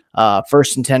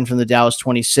 1st and 10 from the Dallas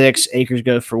 26. Akers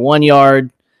goes for 1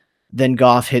 yard. Then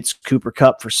Goff hits Cooper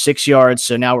Kupp for 6 yards.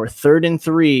 So now we're 3rd and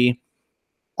 3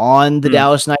 on the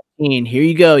Dallas 19. Here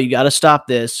you go. You got to stop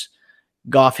this.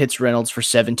 Goff hits Reynolds for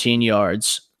 17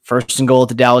 yards. 1st and goal at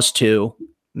the Dallas 2.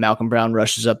 Malcolm Brown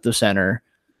rushes up the center.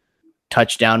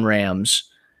 Touchdown Rams.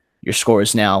 Your score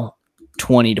is now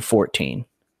 20-14.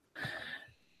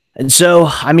 And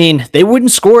so, they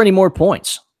wouldn't score any more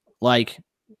points.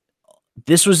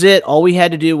 This was it. All we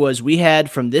had to do was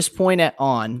from this point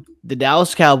on, the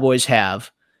Dallas Cowboys have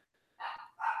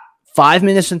 5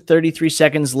 minutes and 33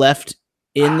 seconds left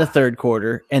in the 3rd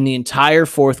quarter and the entire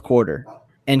 4th quarter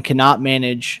and cannot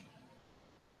manage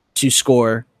to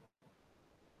score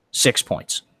 6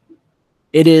 points.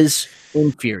 It is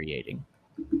infuriating.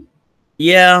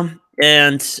 Yeah,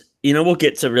 and we'll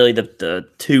get to really the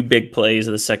two big plays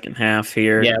of the second half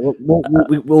here. Yeah,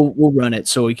 we'll run it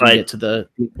so we can get to the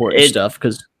important stuff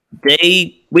because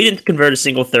we didn't convert a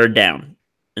single third down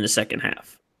in the second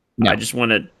half. No. I just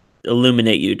want to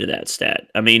illuminate you to that stat.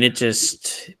 I mean,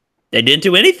 they didn't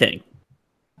do anything.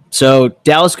 So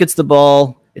Dallas gets the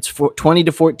ball. It's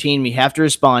 20-14. We have to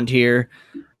respond here.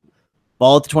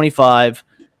 Ball at the 25.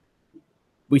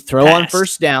 We throw on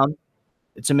first down.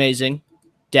 It's amazing.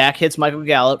 Dak hits Michael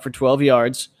Gallup for 12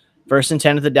 yards. First and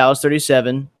 10 at the Dallas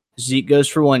 37. Zeke goes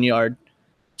for 1 yard.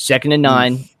 Second and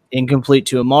 9. Incomplete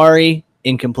to Amari.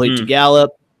 Incomplete to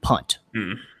Gallup. Punt.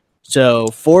 So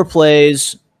 4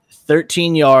 plays,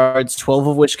 13 yards, 12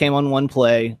 of which came on one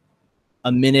play,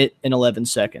 a minute and 11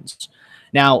 seconds.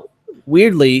 Now,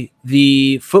 weirdly,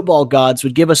 the football gods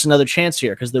would give us another chance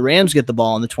here because the Rams get the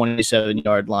ball on the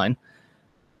 27-yard line.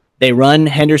 They run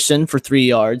Henderson for 3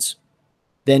 yards.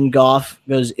 Then Goff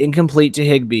goes incomplete to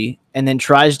Higbee and then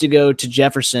tries to go to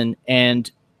Jefferson,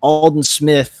 and Aldon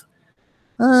Smith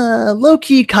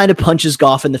low-key kind of punches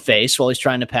Goff in the face while he's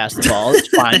trying to pass the ball. It's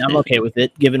fine. I'm okay with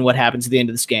it, given what happens at the end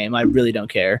of this game. I really don't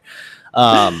care.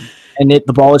 And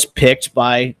the ball is picked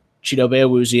by Chidobe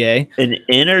Awuzie. An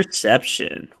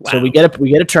interception. Wow. So we get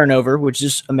a turnover, which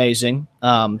is amazing.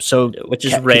 Which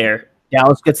is rare.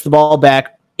 Dallas gets the ball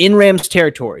back in Rams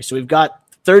territory. So we've got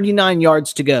 39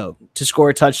 yards to go to score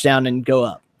a touchdown and go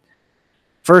up.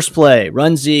 First play,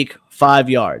 run Zeke, 5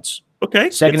 yards.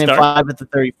 Okay. Second and 5 at the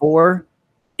 34.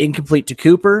 Incomplete to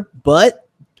Cooper, but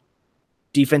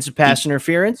defensive pass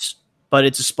interference. But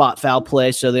it's a spot foul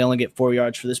play, so they only get 4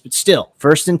 yards for this. But still,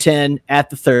 first and 10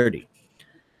 at the 30.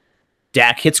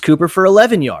 Dak hits Cooper for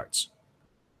 11 yards.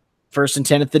 First and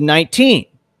 10 at the 19.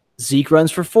 Zeke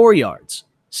runs for 4 yards.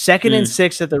 Second and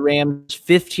 6 at the Rams'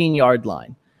 15-yard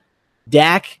line.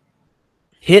 Dak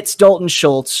hits Dalton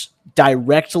Schultz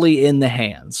directly in the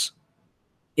hands.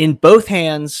 In both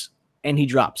hands, and he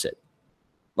drops it.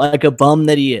 Like a bum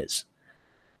that he is.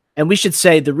 And we should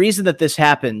say the reason that this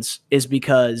happens is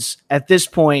because at this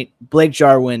point, Blake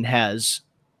Jarwin has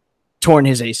torn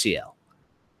his ACL.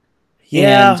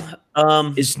 Yeah.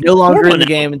 Is no longer in the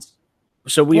game.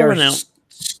 So we are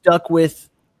stuck with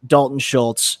Dalton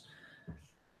Schultz.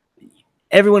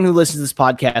 Everyone who listens to this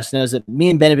podcast knows that me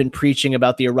and Ben have been preaching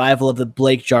about the arrival of the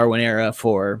Blake Jarwin era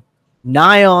for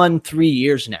nigh on 3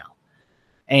 years now.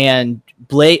 And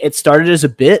it started as a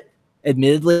bit.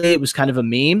 Admittedly, it was kind of a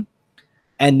meme.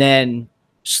 And then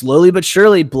slowly but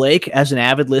surely, Blake, as an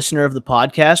avid listener of the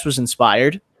podcast, was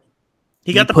inspired.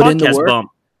 He got the podcast bump.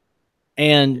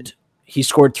 And he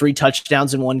scored 3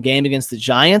 touchdowns in one game against the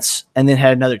Giants and then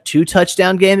had another 2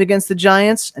 touchdown game against the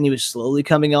Giants. And he was slowly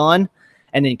coming on.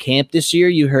 And in camp this year,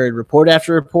 you heard report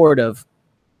after report of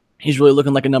he's really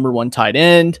looking like a number 1 tight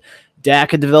end.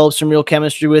 Dak had developed some real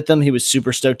chemistry with him. He was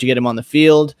super stoked to get him on the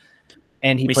field.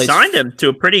 And we signed him to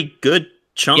a pretty good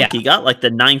chunk. Yeah. He got like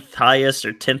the 9th highest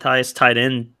or 10th highest tight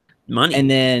end money. And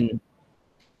then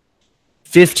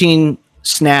 15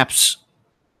 snaps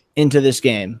into this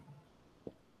game,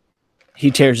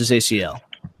 he tears his ACL.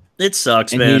 It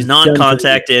sucks, man.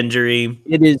 Non-contact injury.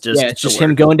 It is. It's just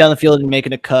him going down the field and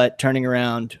making a cut, turning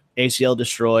around, ACL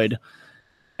destroyed.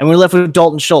 And we're left with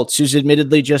Dalton Schultz, who's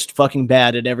admittedly just fucking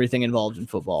bad at everything involved in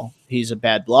football. He's a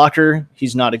bad blocker.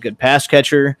 He's not a good pass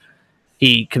catcher.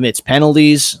 He commits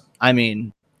penalties. I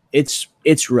mean, it's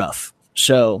rough.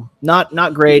 So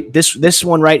not great. This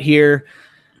one right here.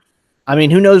 I mean,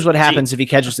 who knows what happens if he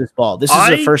catches this ball? This is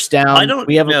a first down.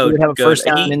 We would have a first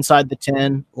down inside the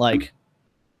 10.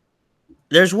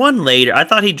 There's one later. I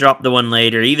thought he dropped the one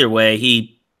later. Either way,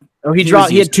 he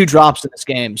had 2 drops in this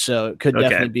game, so it could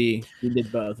definitely be he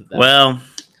did both of them. Well,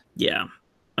 yeah.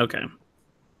 Okay.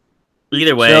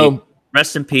 Either way,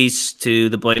 rest in peace to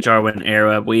the Blake Jarwin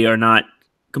era. We are not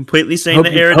completely saying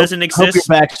the era doesn't exist.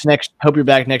 Hope you're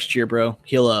back next year, bro.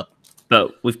 Heal up.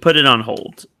 But we've put it on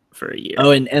hold for a year.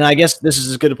 Oh, and I guess this is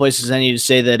as good a place as any to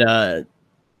say that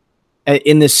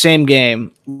in this same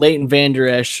game, Leighton Vander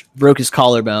Esch broke his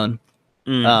collarbone.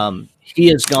 He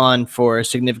has gone for a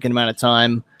significant amount of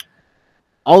time.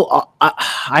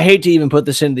 I hate to even put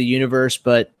this into the universe,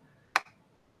 but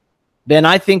Ben,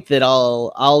 I think that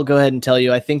I'll go ahead and tell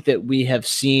you. I think that we have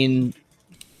seen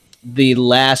the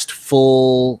last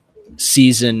full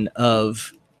season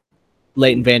of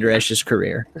Leighton Vander Esch's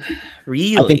career.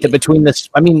 Really? I think that between this,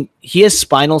 I mean, he has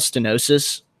spinal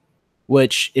stenosis,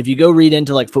 which if you go read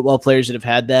into like football players that have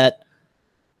had that,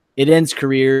 it ends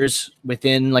careers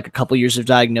within like a couple years of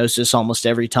diagnosis almost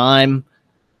every time.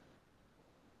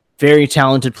 Very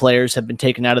talented players have been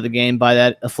taken out of the game by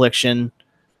that affliction.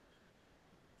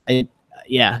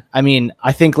 I mean,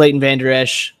 I think Leighton Vander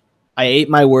Esch, I ate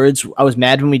my words. I was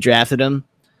mad when we drafted him.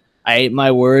 I ate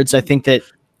my words. I think that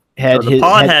So the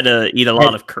pod had to eat a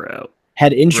lot of crow.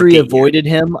 Had injury avoided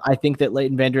him, I think that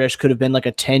Leighton Vander Esch could have been like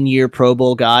a 10-year Pro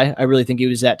Bowl guy. I really think he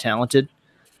was that talented.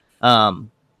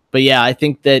 But yeah, I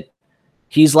think that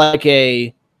he was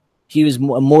a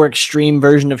more extreme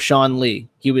version of Sean Lee.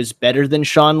 He was better than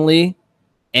Sean Lee,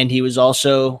 and he was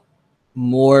also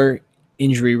more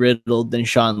injury riddled than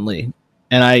Sean Lee.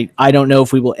 And I don't know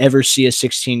if we will ever see a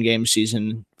 16-game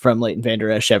season from Leighton Vander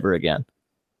Esch ever again.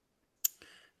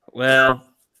 Well,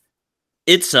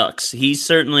 it sucks. It's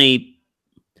certainly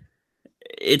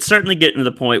getting to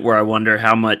the point where I wonder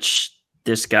how much is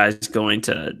this guy going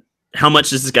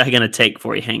to take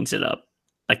before he hangs it up.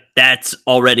 Like, that's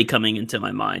already coming into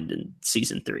my mind in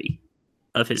season 3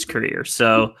 of his career.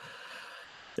 So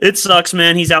it sucks,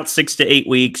 man. He's out 6 to 8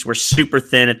 weeks. We're super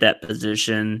thin at that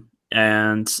position.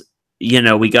 And,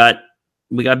 we got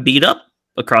beat up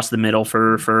across the middle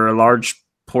for a large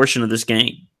portion of this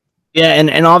game. Yeah,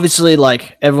 and obviously,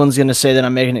 like, everyone's going to say that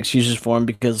I'm making excuses for him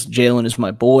because Jalen is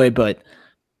my boy, but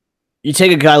you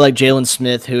take a guy like Jalen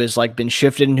Smith who has, like, been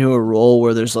shifted into a role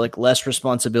where there's, like, less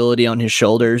responsibility on his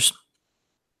shoulders,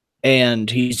 and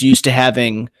he's used to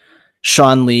having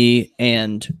Sean Lee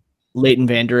and Leighton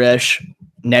Vander Esch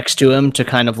next to him to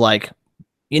kind of, like,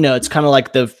 it's kind of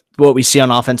like what we see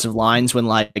on offensive lines when,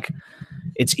 like,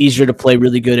 it's easier to play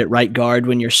really good at right guard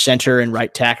when your center and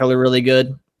right tackle are really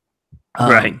good.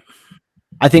 Right.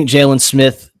 I think Jalen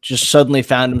Smith just suddenly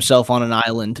found himself on an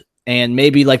island, and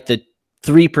maybe like the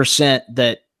 3%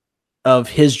 that of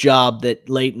his job that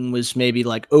Leighton was maybe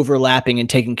like overlapping and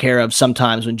taking care of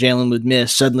sometimes when Jalen would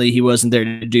miss, suddenly he wasn't there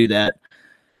to do that.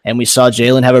 And we saw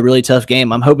Jalen have a really tough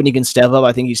game. I'm hoping he can step up.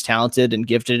 I think he's talented and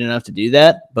gifted enough to do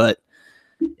that, but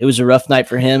it was a rough night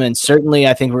for him. And certainly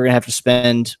I think we're going to have to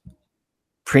spend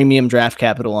premium draft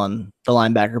capital on the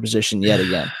linebacker position yet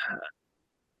again.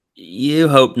 You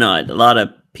hope not. A lot of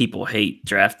people hate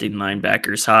drafting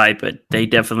linebackers high, but they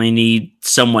definitely need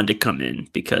someone to come in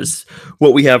because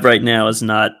what we have right now is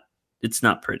not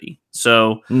pretty.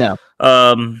 So no.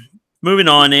 Moving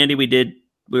on, Andy, we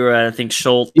were at, I think,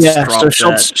 Schultz. Yeah, so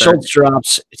Schultz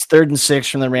drops. It's 3rd and 6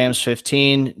 from the Rams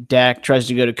 15. Dak tries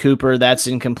to go to Cooper. That's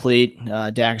incomplete.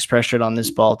 Dak's pressured on this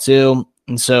ball too.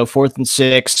 And so 4th and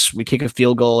 6, we kick a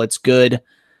field goal. It's good.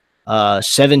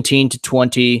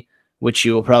 17-20. Which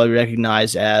you will probably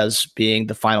recognize as being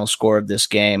the final score of this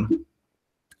game.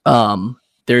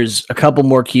 There's a couple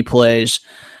more key plays.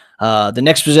 The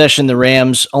next possession, the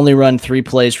Rams only run 3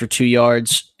 plays for 2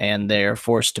 yards, and they're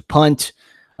forced to punt.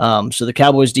 So the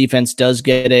Cowboys defense does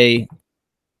get a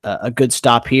good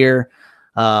stop here.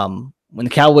 When the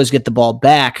Cowboys get the ball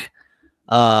back,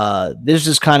 this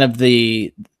is kind of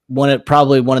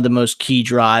probably one of the most key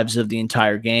drives of the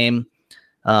entire game.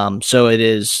 So it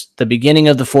is the beginning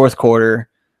of the 4th quarter,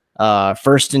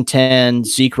 1st and 10,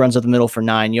 Zeke runs up the middle for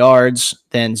 9 yards.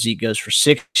 Then Zeke goes for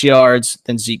 6 yards.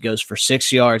 Then Zeke goes for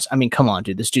 6 yards. I mean, come on,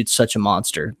 dude, this dude's such a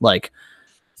monster. Like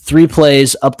 3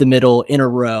 plays up the middle in a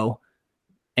row,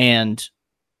 and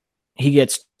he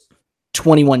gets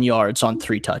 21 yards on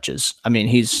 3 touches. I mean,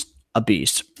 he's a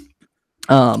beast.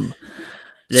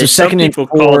 So some people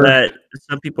call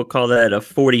that a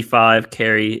 45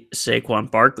 carry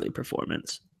Saquon Barkley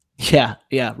performance. Yeah,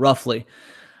 roughly.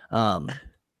 I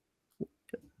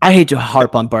hate to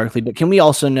harp on Barkley, but can we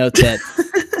also note that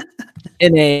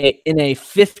in a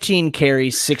 15 carry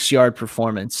 6-yard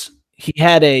performance, he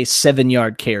had a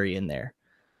 7-yard carry in there.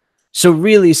 So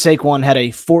really, Saquon had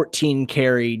a 14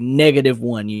 carry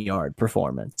 -1 yard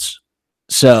performance.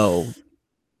 So,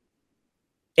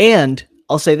 and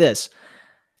I'll say this.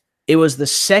 It was the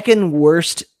 2nd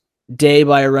worst day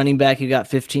by a running back who got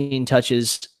 15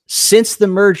 touches since the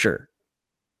merger.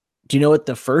 Do you know what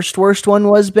the first worst one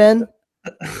was, Ben?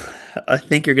 I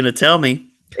think you're going to tell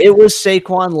me. It was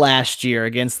Saquon last year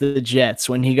against the Jets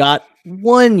when he got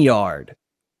 1 yard.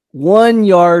 1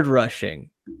 yard rushing.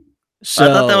 So,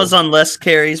 I thought that was on less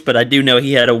carries, but I do know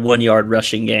he had a 1 yard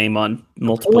rushing game on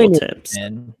multiple attempts.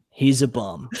 Man, he's a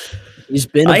bum. He's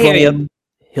been a bum.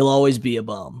 He'll always be a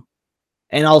bum.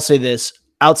 And I'll say this,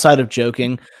 outside of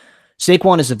joking,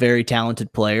 Saquon is a very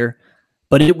talented player,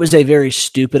 but it was a very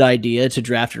stupid idea to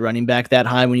draft a running back that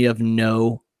high when you have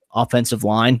no offensive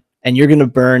line. And you're going to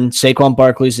burn Saquon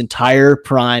Barkley's entire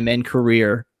prime and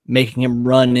career, making him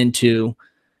run into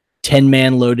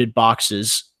 10-man loaded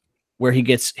boxes where he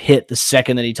gets hit the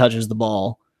second that he touches the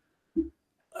ball.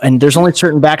 And there's only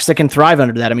certain backs that can thrive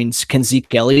under that. I mean, can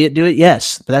Zeke Elliott do it?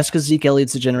 Yes, but that's because Zeke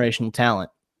Elliott's a generational talent.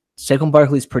 Saquon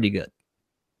Barkley's pretty good.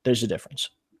 There's a difference.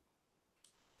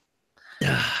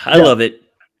 I love it.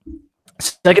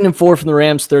 Second and 4 from the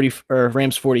Rams 30 or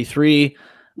Rams 43.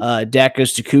 Dak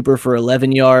goes to Cooper for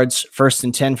 11 yards. First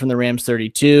and 10 from the Rams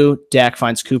 32. Dak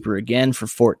finds Cooper again for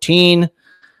 14.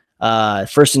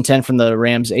 First and 10 from the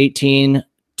Rams 18.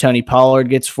 Tony Pollard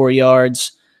gets 4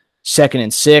 yards. Second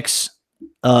and 6.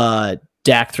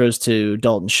 Dak throws to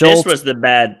Dalton Schultz. This was the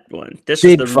bad one. This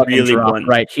Big was the really one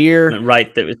right here.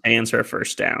 Right, that was hands for a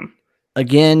first down.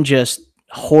 Again, just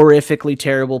horrifically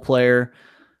terrible player.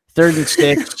 Third and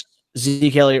 6.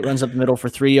 Zeke Elliott runs up the middle for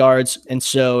 3 yards, and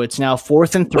so it's now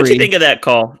 4th and 3. What do you think of that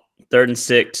call? 3rd and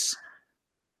 6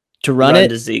 to run it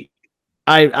to Zeke.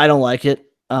 I don't like it.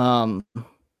 You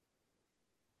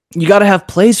got to have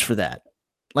plays for that.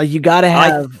 Like you got to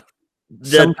have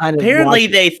some kind of. Apparently,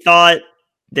 they thought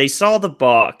they saw the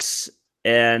box,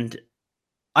 and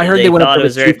I heard they went up there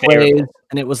with 2 plays,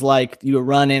 and it was like you a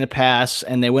run and a pass,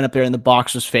 and they went up there, and the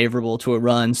box was favorable to a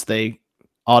run, so they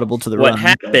audible to the run. What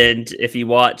happened, if you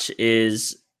watch,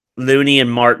 is Looney and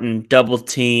Martin double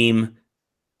team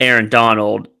Aaron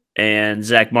Donald, and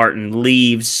Zach Martin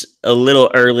leaves a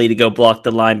little early to go block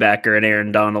the linebacker, and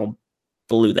Aaron Donald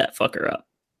blew that fucker up.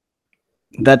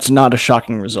 That's not a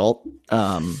shocking result.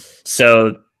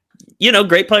 So,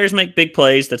 great players make big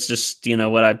plays. That's just,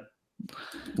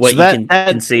 what you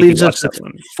can see. Leaves us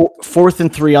 4th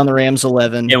and 3 on the Rams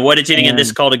 11. And what did you think of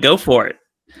this call to go for it?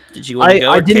 Did you want to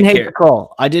go? I didn't hate the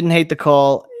call. I didn't hate the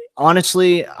call.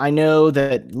 Honestly, I know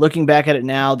that looking back at it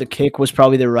now, the kick was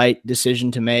probably the right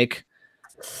decision to make.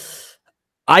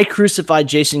 I crucified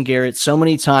Jason Garrett so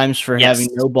many times for having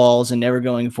no balls and never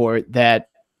going for it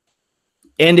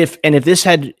and if this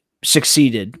had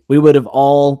succeeded, we would have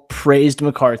all praised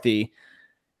McCarthy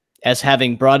as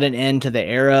having brought an end to the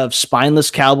era of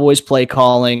spineless Cowboys play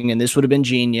calling, and this would have been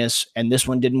genius, and this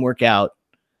one didn't work out.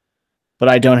 But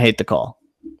I don't hate the call.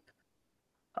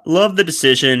 Love the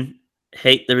decision.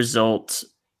 Hate the result.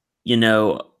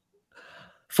 4th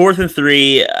and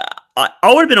 3. I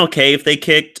would have been okay if they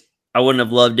kicked. I wouldn't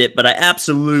have loved it, but I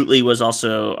absolutely was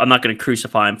also. I'm not going to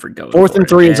crucify him for going. 4th and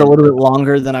 3 is a little bit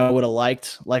longer than I would have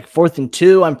liked. Like 4th and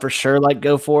 2, I'm for sure like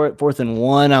go for it. 4th and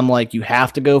 1, I'm like you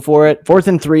have to go for it. 4th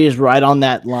and 3 is right on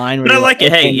that line. But I like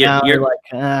it. Hey, you're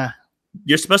like,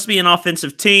 you're supposed to be an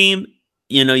offensive team.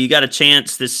 You got a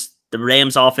chance. The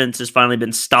Rams offense has finally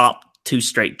been stopped 2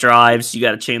 straight drives. You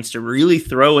got a chance to really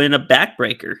throw in a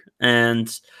backbreaker,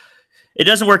 and it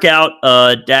doesn't work out.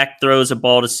 Dak throws a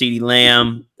ball to CeeDee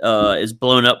Lamb, is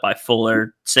blown up by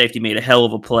Fuller. Safety made a hell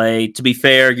of a play. To be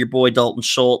fair, your boy Dalton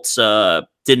Schultz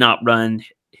did not run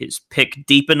his pick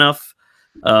deep enough.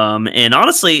 And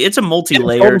honestly, it's a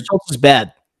multi-layered.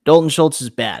 Dalton Schultz is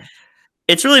bad.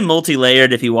 It's really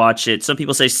multi-layered if you watch it. Some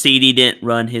people say CeeDee didn't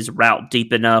run his route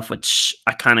deep enough, which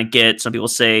I kind of get. Some people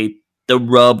say the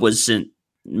rub wasn't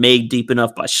made deep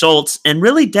enough by Schultz. And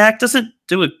really, Dak doesn't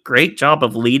do a great job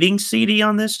of leading CeeDee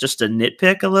on this, just to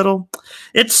nitpick a little.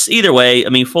 It's either way. I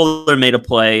mean, Fuller made a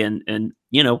play and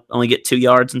only get 2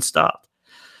 yards and stopped.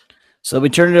 So we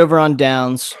turn it over on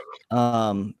downs.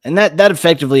 And that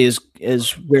effectively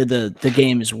is where the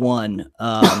game is won.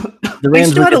 The Rams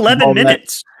we still had 11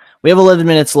 minutes. We have 11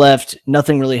 minutes left.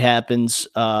 Nothing really happens.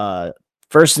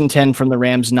 1st and 10 from the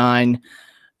Rams 9.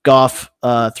 Goff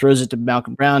throws it to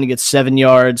Malcolm Brown. He gets 7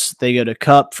 yards. They go to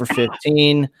Kupp for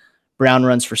 15. Brown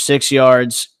runs for 6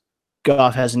 yards.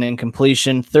 Goff has an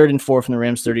incompletion. 3rd and 4 from the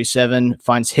Rams 37.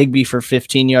 Finds Higbee for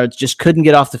 15 yards. Just couldn't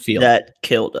get off the field. That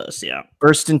killed us, yeah.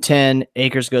 1st and 10.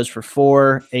 Akers goes for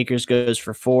 4. Akers goes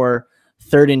for 4.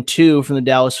 3rd and 2 from the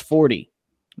Dallas 40.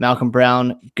 Malcolm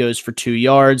Brown goes for 2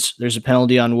 yards. There's a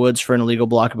penalty on Woods for an illegal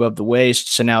block above the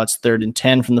waist. So now it's 3rd and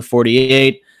 10 from the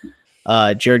 48.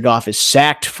 Jared Goff is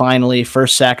sacked finally.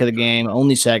 First sack of the game,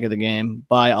 only sack of the game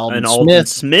by Aldon Smith. Aldon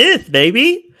Smith,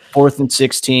 baby. 4th and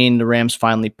 16. The Rams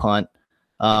finally punt.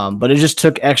 But it just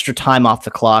took extra time off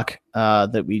the clock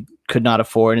that we could not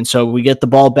afford. And so we get the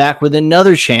ball back with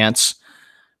another chance.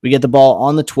 We get the ball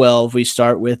on the 12. We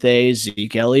start with a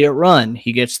Zeke Elliott run.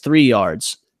 He gets 3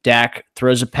 yards. Dak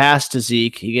throws a pass to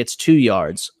Zeke. He gets 2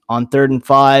 yards. On 3rd and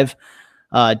 5,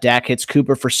 Dak hits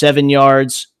Cooper for 7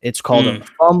 yards. It's called a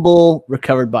fumble,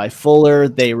 recovered by Fuller.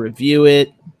 They review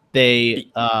it. They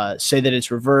say that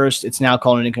it's reversed. It's now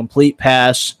called an incomplete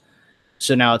pass.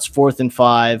 So now it's 4th and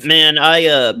 5. Man,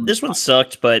 this one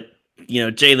sucked, but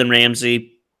Jalen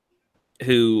Ramsey,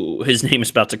 who his name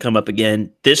is about to come up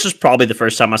again. This was probably the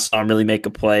first time I saw him really make a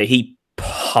play. He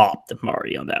popped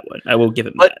Amari on that one. I will give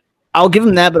him that. I'll give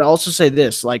him that, but I'll also say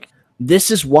this: like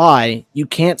This is why you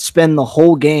can't spend the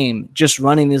whole game just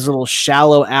running these little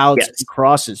shallow outs and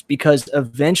crosses, because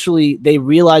eventually they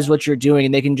realize what you're doing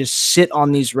and they can just sit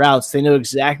on these routes. They know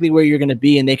exactly where you're going to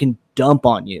be and they can dump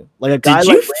on you. Like a guy Did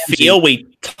like you Ramsey, feel we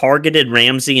targeted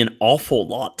Ramsey an awful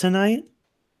lot tonight?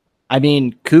 I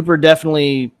mean, Cooper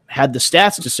definitely had the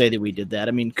stats to say that we did that.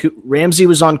 I mean, Ramsey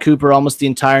was on Cooper almost the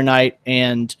entire night,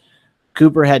 and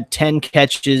Cooper had 10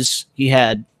 catches. He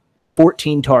had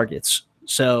 14 targets.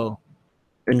 So,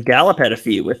 and Gallup had a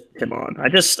few with him on. I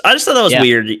just thought that was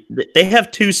weird. They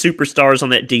have two superstars on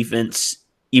that defense.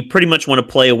 You pretty much want to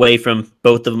play away from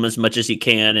both of them as much as you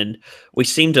can, and we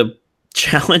seem to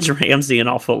challenge Ramsey an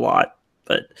awful lot.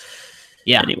 But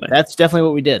yeah, anyway, that's definitely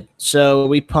what we did. So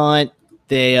we punt.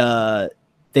 They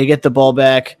get the ball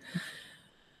back.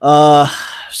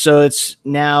 So it's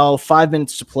now 5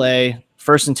 minutes to play.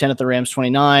 1st and 10 at the Rams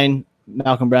 29.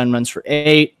 Malcolm Brown runs for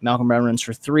 8. Malcolm Brown runs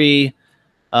for 3.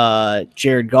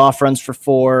 Jared Goff runs for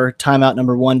 4. Timeout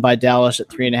number 1 by Dallas at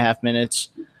 3.5 minutes.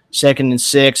 2nd and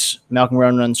 6. Malcolm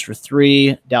Brown runs for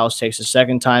 3. Dallas takes a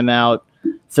second timeout.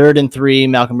 3rd and 3.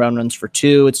 Malcolm Brown runs for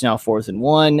 2. It's now 4th and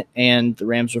 1, and the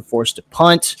Rams are forced to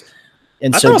punt.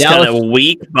 And so Dallas kind of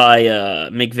weak by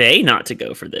McVay not to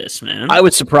go for this, man. I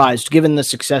was surprised, given the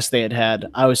success they had.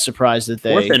 I was surprised that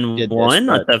they 4th and 1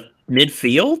 at the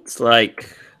midfield.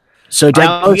 Like, so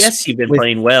Dallas, yes, you've been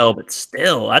playing well, but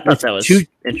still, I thought that was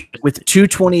interesting. With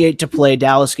 2:28 to play.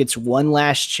 Dallas gets one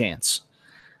last chance,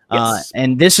 yes.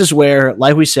 And this is where,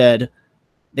 like we said,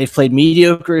 they've played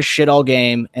mediocre as shit all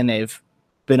game, and they've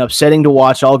been upsetting to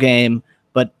watch all game.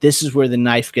 But this is where the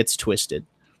knife gets twisted.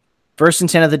 1st and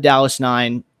 10 at the Dallas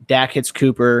 9. Dak hits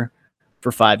Cooper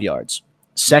for 5 yards.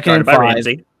 2nd and 5.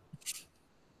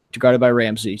 Guarded by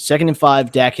Ramsey. 2nd and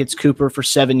 5. Dak hits Cooper for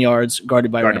 7 yards.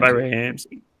 Guarded by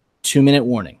Ramsey. 2-minute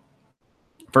warning.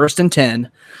 1st and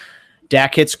 10.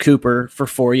 Dak hits Cooper for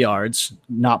 4 yards.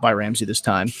 Not by Ramsey this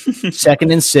time.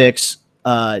 2nd and 6.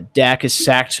 Dak is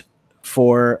sacked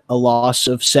for a loss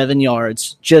of 7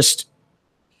 yards. Just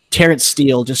Terrence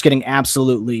Steele just getting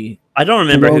absolutely... I don't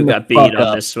remember who got beat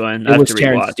on this one. It was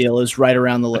Terrence Steele. It was right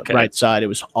around the right side. It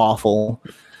was awful.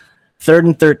 3rd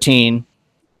and 13.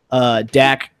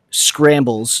 Dak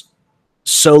scrambles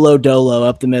solo dolo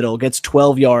up the middle, gets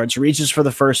 12 yards, reaches for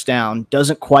the first down,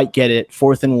 doesn't quite get it.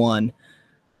 4th and 1.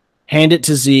 Hand it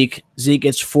to Zeke. Zeke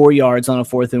gets 4 yards on a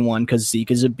 4th and 1 because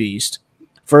Zeke is a beast.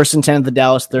 1st and 10 at the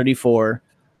Dallas 34.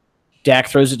 Dak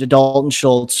throws it to Dalton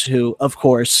Schultz, who, of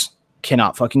course,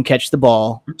 cannot fucking catch the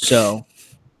ball. So...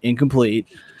 incomplete.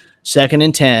 2nd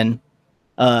and 10.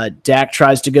 Dak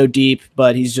tries to go deep,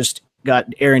 but he's just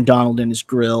got Aaron Donald in his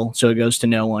grill, so it goes to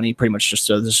no one. He pretty much just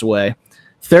throws this away.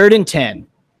 3rd and 10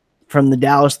 from the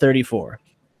Dallas 34.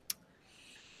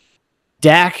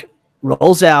 Dak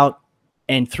rolls out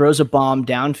and throws a bomb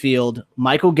downfield.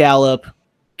 Michael Gallup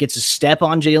gets a step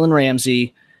on Jalen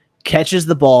Ramsey, catches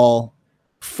the ball,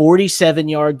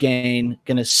 47-yard gain,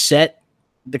 going to set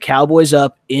the Cowboys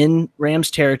up in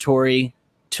Rams territory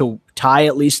to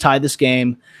at least tie this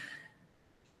game,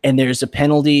 and there's a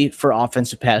penalty for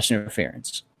offensive pass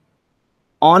interference.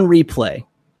 On replay,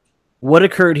 what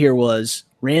occurred here was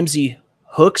Ramsey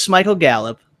hooks Michael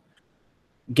Gallup.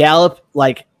 Gallup,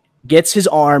 gets his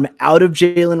arm out of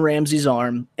Jalen Ramsey's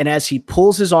arm, and as he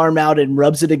pulls his arm out and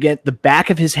rubs it against the back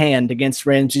of his hand against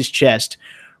Ramsey's chest,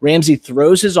 Ramsey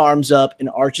throws his arms up and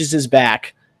arches his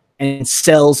back and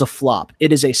sells a flop.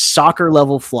 It is a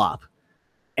soccer-level flop.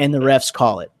 And the refs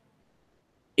call it.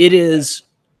 It is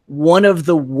one of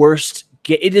the worst.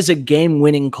 It is a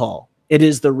game-winning call. It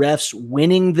is the refs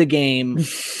winning the game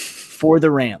for the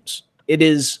Rams. It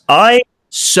is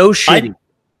so shitty.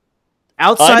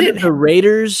 Outside of the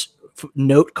Raiders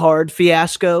note card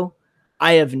fiasco,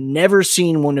 I have never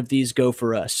seen one of these go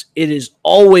for us. It is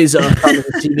always up on the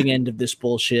receiving end of this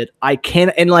bullshit. I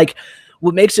can't. And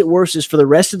what makes it worse is for the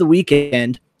rest of the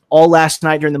weekend, all last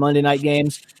night during the Monday night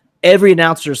games, every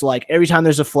announcer's every time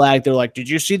there's a flag, they're like, did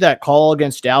you see that call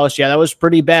against Dallas? Yeah, that was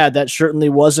pretty bad. That certainly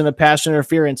wasn't a pass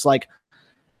interference.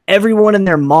 Everyone and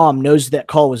their mom knows that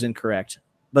call was incorrect,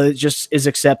 but it just is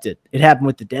accepted. It happened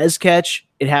with the Dez catch.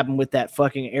 It happened with that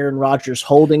fucking Aaron Rodgers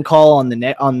holding call on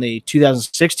the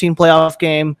 2016 playoff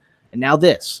game. And now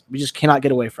this. We just cannot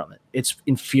get away from it. It's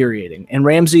infuriating. And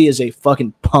Ramsey is a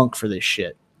fucking punk for this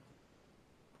shit.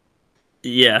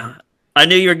 Yeah. I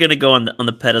knew you were going to go on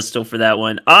the pedestal for that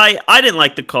one. I didn't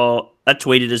like the call. I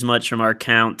tweeted as much from our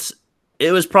account.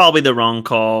 It was probably the wrong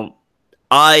call.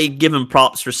 I give him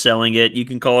props for selling it. You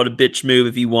can call it a bitch move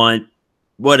if you want.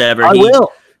 Whatever. I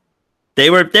will. They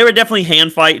were definitely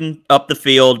hand fighting up the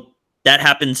field. that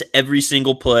happens every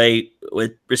single play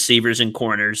with receivers and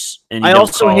corners. And I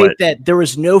also hate that there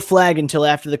was no flag until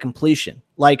after the completion.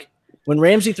 Like when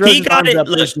Ramsey throws his arms up,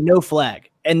 there's no flag.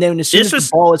 And then as soon as the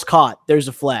ball is caught, there's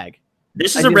a flag.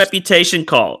 This is a reputation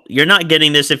call. You're not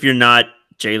getting this if you're not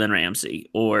Jalen Ramsey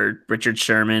or Richard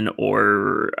Sherman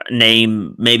or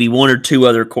name maybe one or two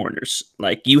other corners.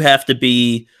 Like you have to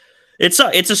be. It's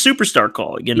a superstar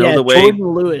call. You know the way Jordan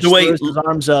Lewis throws his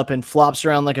arms up and flops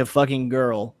around like a fucking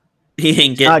girl. He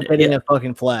ain't getting a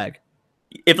fucking flag.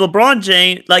 If LeBron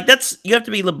James, like you have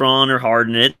to be LeBron or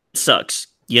Harden. It sucks.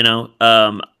 You know,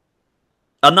 I'm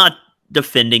not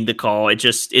defending the call. It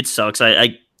sucks.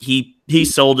 He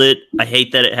sold it. I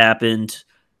hate that it happened.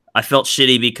 I felt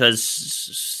shitty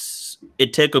because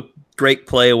it took a great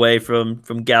play away from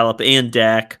Gallup and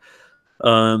Dak.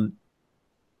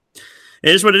 It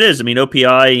is what it is. I mean,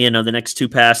 OPI, the next two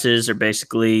passes are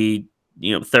basically,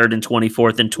 3rd and 20,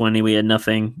 4th and 20. We had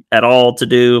nothing at all to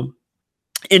do.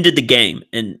 Ended the game,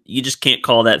 and you just can't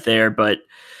call that fair. But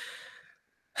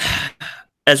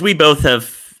as we both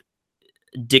have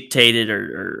dictated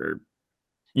or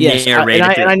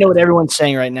narrated, and I know what everyone's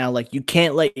saying right now. Like, you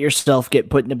can't let yourself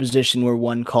get put in a position where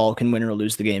one call can win or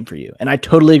lose the game for you. And I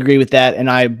totally agree with that.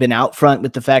 And I've been out front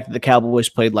with the fact that the Cowboys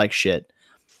played like shit.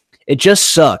 It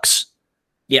just sucks.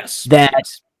 Yes. That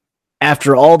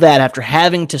after all that, after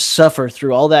having to suffer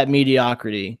through all that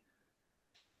mediocrity,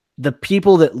 the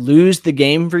people that lose the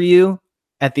game for you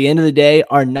at the end of the day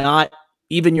are not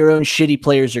even your own shitty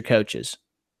players or coaches.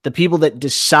 The people that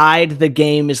decide the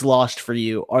game is lost for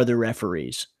you are the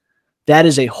referees. That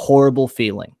is a horrible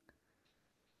feeling.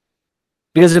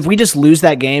 Because if we just lose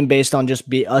that game based on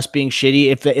just us being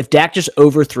shitty, if Dak just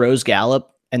overthrows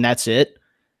Gallup and that's it,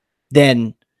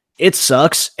 then it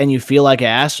sucks and you feel like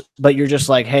ass, but you're just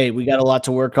like, hey, we got a lot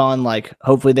to work on. Like,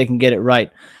 hopefully they can get it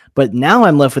right. But now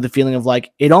I'm left with the feeling of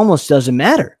like, it almost doesn't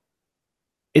matter.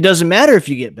 It doesn't matter if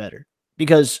you get better,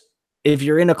 because if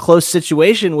you're in a close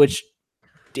situation, which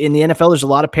in the NFL, there's a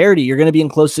lot of parity, you're going to be in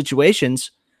close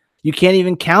situations. You can't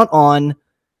even count on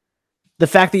the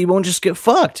fact that you won't just get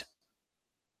fucked.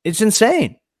 It's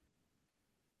insane.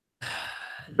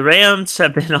 The Rams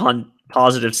have been on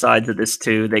positive sides of this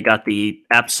too. They got the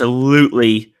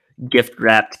absolutely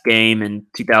gift-wrapped game in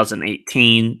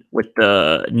 2018 with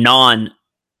the non-DPI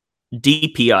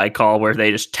call where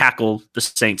they just tackled the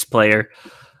Saints player,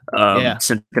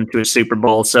 sent them to a Super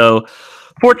Bowl. So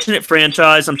fortunate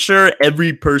franchise. I'm sure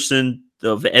every person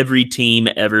of every team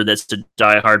ever that's a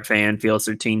diehard fan feels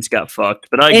their teams got fucked.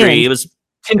 But I agree. It was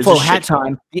tinfoil hat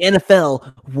time. The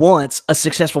NFL wants a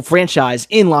successful franchise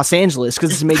in Los Angeles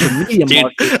because it's a major media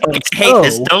market. I hate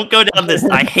this. Don't go down this.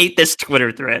 I hate this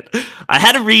Twitter thread. I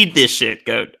had to read this shit,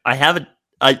 Goat. I have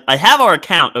our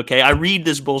account, okay? I read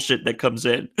this bullshit that comes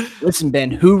in. Listen,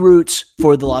 Ben, who roots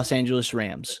for the Los Angeles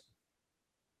Rams?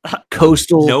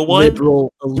 Coastal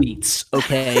liberal elites,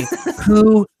 okay?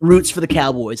 Who roots for the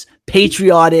Cowboys?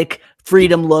 Patriotic,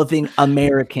 freedom-loving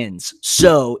Americans.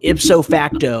 So, ipso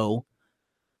facto,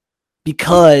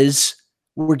 because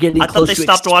we're getting close to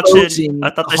exposing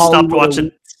I thought they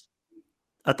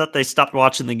stopped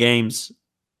watching the games.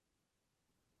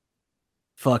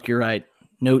 Fuck, you're right.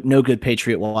 No good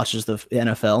patriot watches the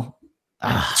NFL.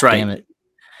 That's right. Damn it.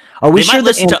 Are we sure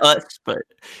listen to us? But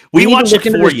we watch it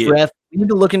for you. We need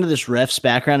to look into this ref's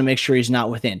background and make sure he's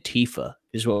not with Antifa.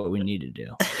 Is what we need to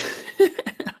do.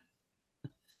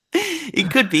 It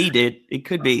could be, dude. It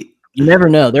could be. You never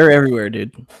know. They're everywhere,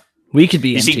 dude. We could be.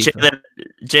 You see,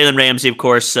 Jalen Ramsey, of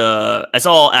course, as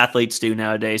all athletes do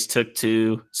nowadays, took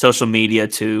to social media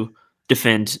to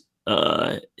defend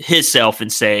himself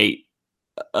and say,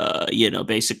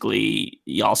 basically,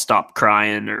 y'all stop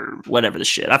crying or whatever the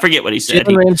shit. I forget what he said.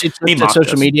 Jalen Ramsey took to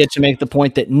social media to make the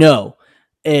point that no,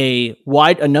 a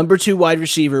number 2 wide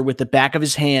receiver with the back of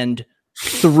his hand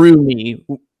threw me,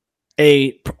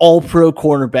 a all-pro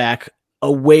cornerback,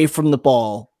 away from the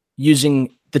ball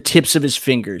using the tips of his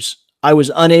fingers. I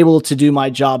was unable to do my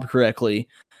job correctly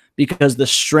because the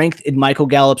strength in Michael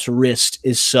Gallup's wrist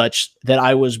is such that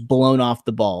I was blown off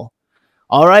the ball.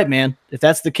 All right, man. If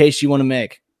that's the case you want to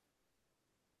make.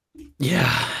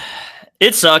 Yeah.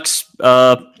 It sucks.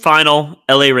 Final,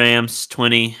 LA Rams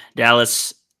 20,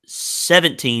 Dallas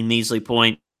 17 measly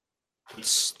points.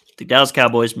 The Dallas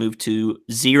Cowboys moved to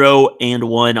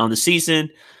 0-1 on the season,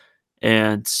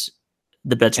 and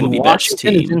the bets will be best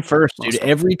team. Washington is in first, dude.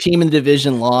 Every team in the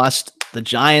division lost. The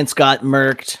Giants got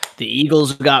murked. The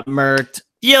Eagles got murked.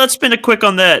 Yeah, let's spin a quick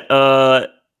on that.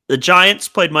 The Giants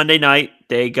played Monday night.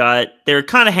 They're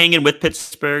kind of hanging with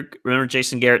Pittsburgh. Remember,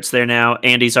 Jason Garrett's there now.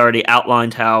 Andy's already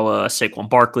outlined how Saquon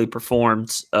Barkley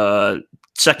performed.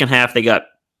 Second half, they got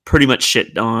pretty much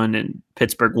shit on, and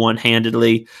Pittsburgh won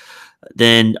handedly.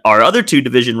 Then our other two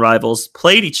division rivals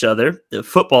played each other. The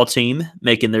football team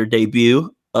making their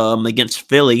debut against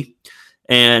Philly,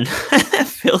 and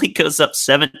Philly goes up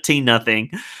 17-0,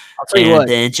 and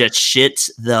then just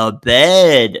shits the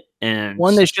bed. And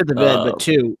one, they shit the bed, but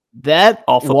two, that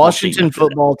Washington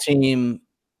football team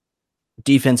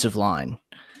defensive line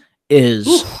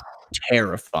is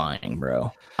terrifying,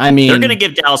 bro. I mean, they're going to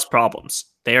give Dallas problems.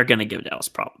 They are going to give Dallas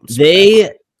problems.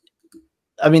 The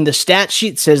stat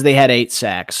sheet says they had 8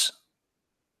 sacks.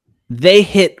 They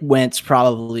hit Wentz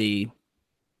probably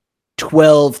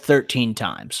 12, 13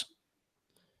 times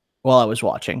while I was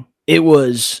watching.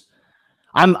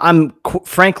 I'm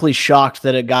frankly shocked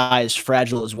that a guy as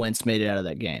fragile as Wentz made it out of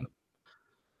that game.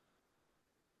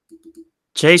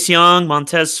 Chase Young,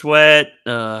 Montez Sweat,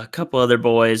 a couple other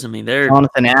boys. I mean, they're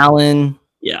Jonathan Allen.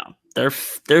 Yeah, they're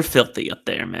filthy up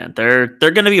there, man. They're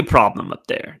going to be a problem up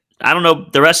there. I don't know.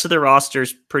 The rest of their roster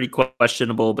is pretty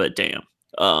questionable, but damn.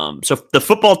 So the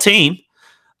football team,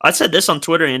 I said this on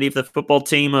Twitter, Andy. If the football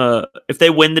team, if they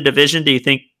win the division, do you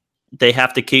think they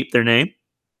have to keep their name?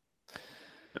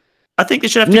 I think they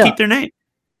should have to keep their name.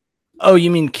 Oh,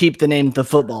 you mean keep the name the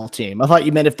football team? I thought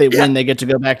you meant if they win, they get to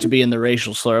go back to being the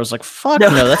racial slur. I was like, fuck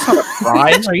no, that's not a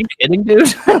prize. Are you kidding, dude?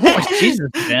 Jesus,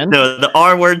 man. No, the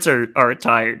R words are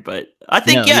retired, but I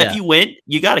think, if you win,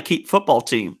 you got to keep football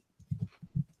team.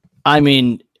 I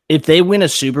mean, if they win a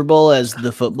Super Bowl as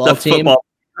the football team,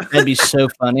 that'd be so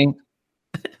funny.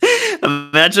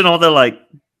 Imagine all the,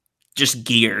 just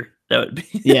gear that would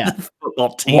be the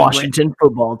football team. Washington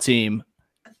football team,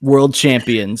 world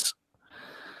champions.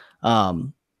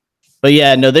 But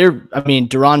yeah, no,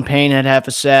 Daron Payne had half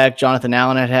a sack. Jonathan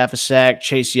Allen had half a sack.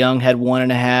 Chase Young had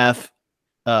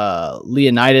 1.5.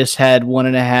 Leonidas had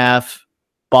 1.5.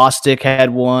 Bostic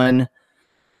had 1.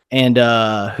 And,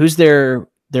 who's their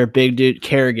big dude?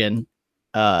 Kerrigan,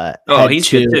 he's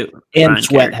 2. Good too. And Ryan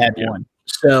Sweat Kerrigan, had 1.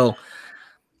 So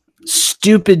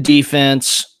stupid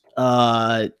defense.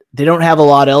 They don't have a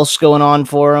lot else going on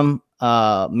for them.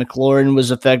 McLaurin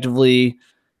was effectively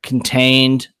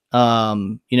contained.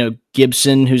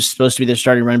 Gibson, who's supposed to be their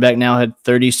starting running back now, had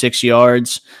 36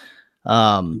 yards.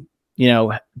 Dwayne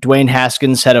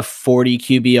Haskins had a 40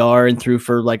 QBR and threw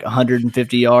for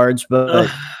 150 yards,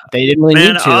 but they didn't really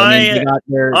need to.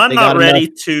 I'm not ready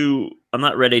to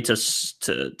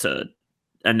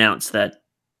announce that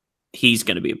he's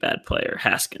going to be a bad player,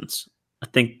 Haskins. I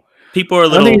think people are a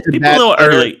little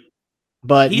early.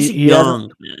 But he's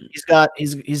young, man.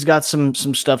 He's got some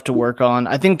stuff to work on.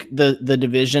 I think the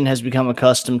division has become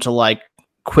accustomed to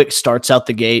quick starts out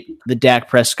the gate. The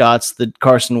Dak Prescotts, the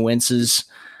Carson Wentz's.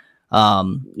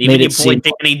 Even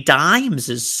Danny Dimes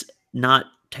is not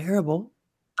terrible.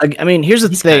 I mean, here's the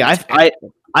thing.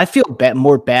 I feel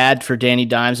more bad for Danny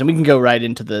Dimes, and we can go right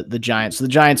into the Giants. So the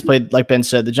Giants played, like Ben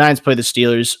said, the Giants played the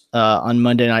Steelers on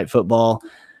Monday Night Football.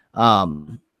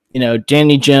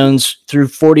 Danny Jones threw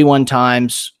 41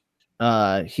 times.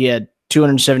 He had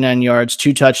 279 yards,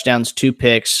 2 touchdowns, 2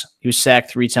 picks. He was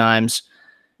sacked 3 times.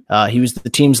 He was the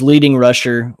team's leading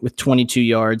rusher with 22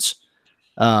 yards.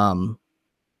 Saquon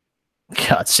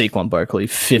Barkley,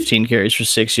 15 carries for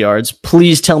 6 yards.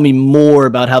 Please tell me more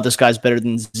about how this guy's better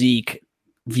than Zeke.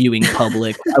 Viewing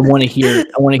public, I want to hear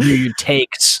your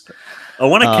takes. I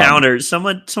want to counter.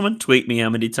 Someone tweet me how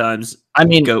many times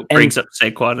Goat brings up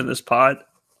Saquon in this pod.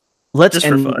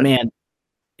 And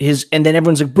then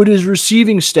everyone's like, but his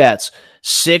receiving stats,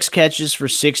 6 catches for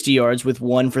 60 yards with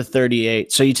 1 for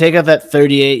 38. So you take out that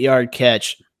 38-yard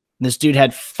catch. This dude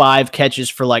had 5 catches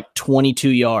for 22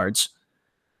 yards.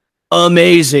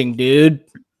 Amazing, dude.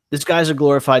 This guy's a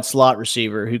glorified slot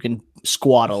receiver who can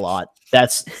squat a lot.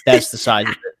 That's the size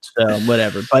of it. So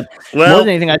whatever. But more than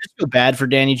anything, I just feel bad for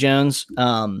Danny Jones.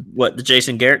 The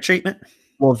Jason Garrett treatment?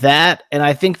 Well, that, and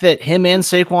I think that him and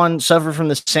Saquon suffer from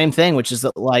the same thing, which is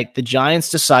that the Giants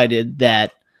decided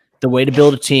that the way to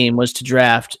build a team was to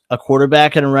draft a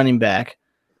quarterback and a running back.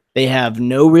 They have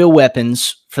no real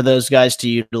weapons for those guys to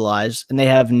utilize, and they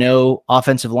have no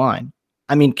offensive line.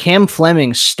 I mean, Cam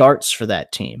Fleming starts for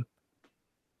that team.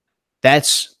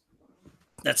 That's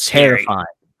terrifying.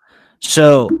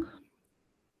 So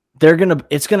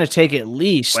it's gonna take at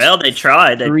least. Well, they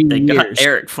tried. They got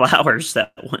Eric Flowers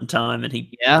that one time, and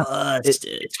he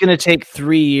busted. It's gonna take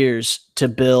 3 years to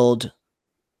build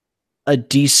a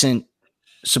decent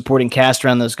supporting cast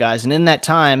around those guys, and in that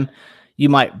time, you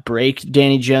might break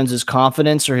Danny Jones's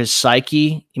confidence or his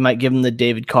psyche. You might give him the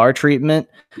David Carr treatment.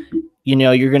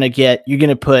 You're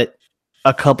gonna put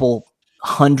a couple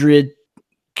hundred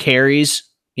carries.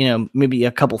 Maybe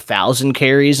a couple thousand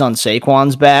carries on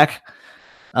Saquon's back.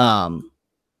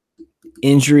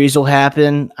 Injuries will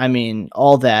happen. I mean,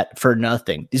 all that for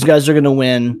nothing. These guys are going to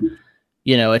win,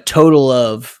 a total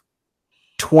of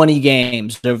 20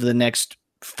 games over the next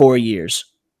 4 years.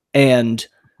 And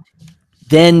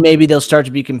then maybe they'll start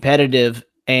to be competitive,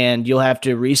 and you'll have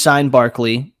to re-sign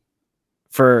Barkley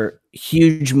for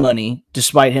huge money,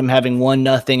 despite him having won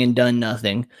nothing and done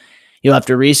nothing. You'll have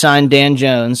to re-sign Dan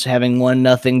Jones, having won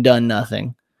nothing, done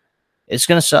nothing. It's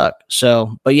going to suck.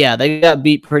 So, but yeah, they got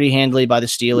beat pretty handily by the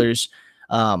Steelers,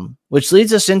 which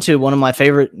leads us into one of my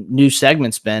favorite new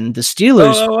segments, Ben. The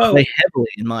Steelers play heavily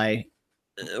in my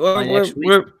next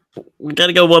week. We got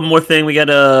to go one more thing. We got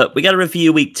to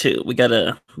review week 2. We got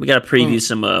to preview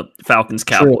some Falcons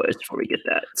Cowboys before we get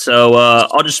that. So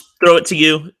I'll just throw it to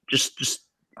you. Just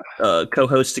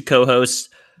co-host to co-host.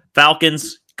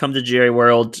 Falcons come to Jerry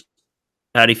World.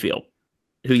 How do you feel?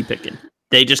 Who are you picking?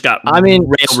 They just got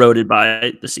railroaded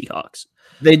by the Seahawks.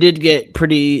 They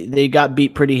got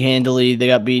beat pretty handily. They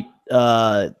got beat.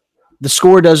 The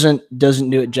score doesn't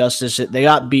do it justice. They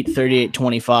got beat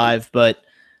 38-25, but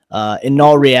in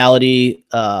all reality,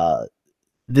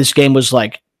 this game was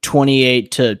like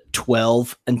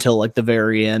 28-12 until like the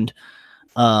very end.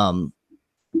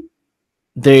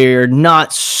 They're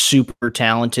not super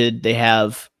talented. They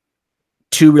have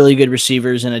 2 really good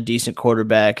receivers and a decent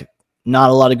quarterback.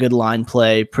 Not a lot of good line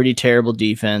play. Pretty terrible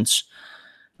defense.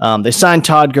 They signed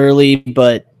Todd Gurley,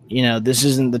 but this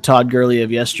isn't the Todd Gurley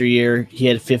of yesteryear. He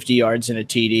had 50 yards and a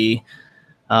TD.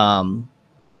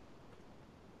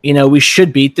 We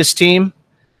should beat this team.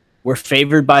 We're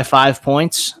favored by 5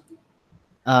 points.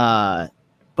 But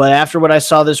after what I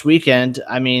saw this weekend,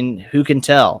 I mean, who can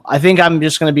tell? I think I'm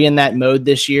just going to be in that mode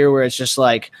this year where it's just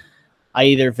like I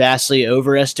either vastly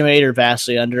overestimate or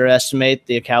vastly underestimate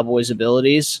the Cowboys'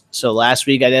 abilities. So last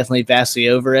week, I definitely vastly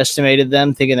overestimated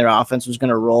them, thinking their offense was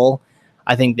going to roll.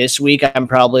 I think this week, I'm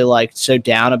probably like so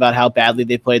down about how badly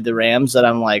they played the Rams that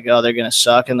I'm like, oh, they're going to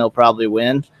suck and they'll probably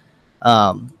win.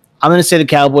 I'm going to say the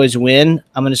Cowboys win.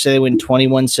 I'm going to say they win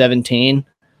 21-17.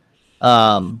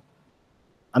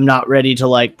 I'm not ready to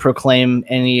like proclaim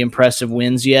any impressive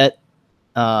wins yet.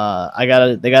 They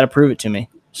gotta prove it to me.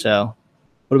 So,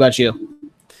 what about you?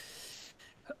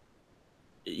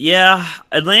 Yeah,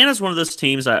 Atlanta's one of those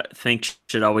teams I think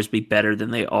should always be better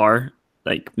than they are.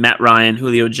 Like Matt Ryan,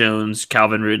 Julio Jones,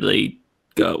 Calvin Ridley,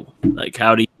 go. Like,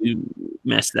 how do you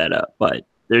mess that up? But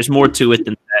there's more to it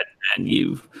than that, and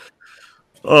you've.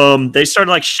 They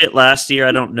started like shit last year.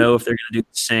 I don't know if they're going to do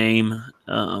the same.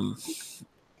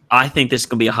 I think this is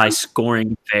going to be a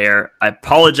high-scoring affair. I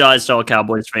apologize to all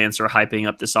Cowboys fans for hyping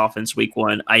up this offense week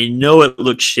 1. I know it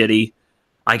looks shitty.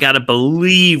 I got to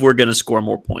believe we're going to score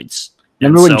more points.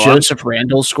 Remember when Joseph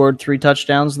Randle scored 3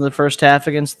 touchdowns in the first half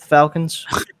against the Falcons?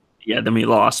 Yeah, then we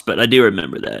lost, but I do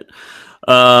remember that.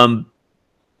 I'm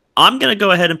going to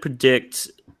go ahead and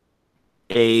predict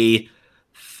a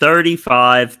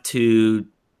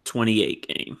 35-28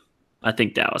 game. I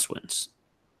think Dallas wins.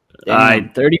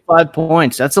 35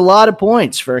 points. That's a lot of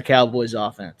points for a Cowboys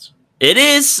offense. It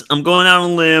is. I'm going out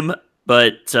on a limb,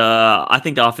 but I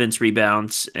think the offense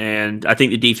rebounds, and I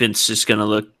think the defense is going to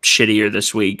look shittier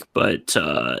this week, but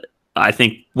I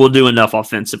think we'll do enough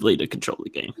offensively to control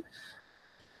the game.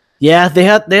 Yeah, they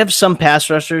have some pass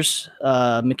rushers.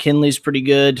 McKinley's pretty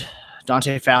good.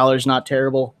 Dante Fowler's not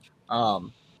terrible.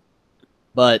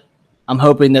 But I'm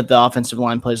hoping that the offensive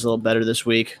line plays a little better this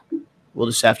week. We'll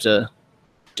just have to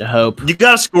hope. You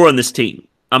got to score on this team.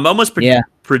 I'm almost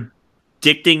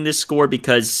predicting this score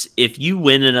because if you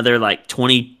win another like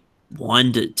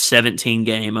 21-17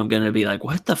 game, I'm going to be like,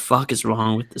 what the fuck is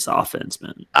wrong with this offense,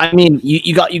 man? I mean,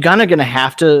 you kind of going to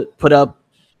have to put up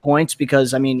points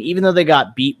because, I mean, even though they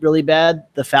got beat really bad,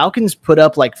 the Falcons put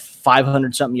up like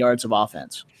 500 something yards of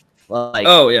offense. Like,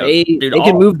 they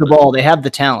can move the ball. They have the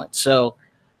talent. So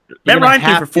Matt Ryan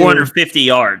threw for 450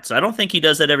 yards. I don't think he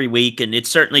does that every week, and it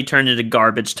certainly turned into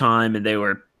garbage time. And they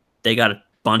got a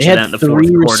bunch of that in the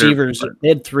fourth quarter. They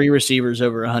had 3 receivers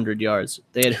over 100 yards.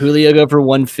 They had Julio go for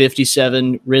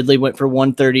 157. Ridley went for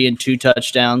 130 and 2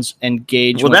 touchdowns, and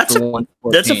Gage went for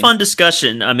 114. That's a fun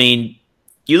discussion. I mean,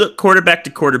 you look quarterback to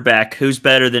quarterback, who's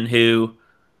better than who.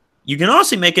 You can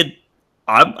also make it.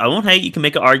 I won't hate. You can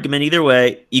make an argument either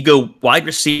way. You go wide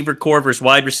receiver core versus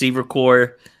wide receiver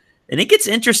core. And it gets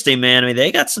interesting, man. I mean,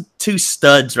 they got some 2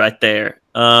 studs right there.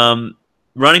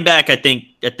 Running back, I think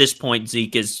at this point,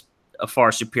 Zeke is a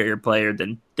far superior player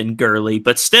than Gurley.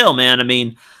 But still, man, I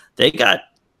mean, they got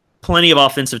plenty of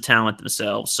offensive talent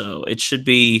themselves. So it should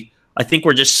be – I think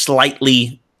we're just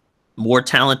slightly more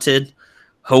talented.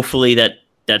 Hopefully that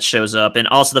shows up. And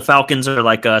also the Falcons are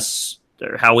like us.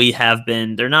 They're how we have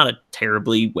been. They're not a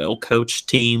terribly well-coached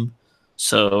team.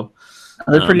 So –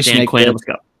 They're pretty Dan snake Quinn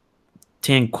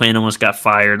bit. almost got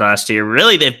fired last year.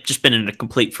 Really, they've just been in a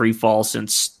complete free fall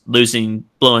since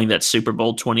blowing that Super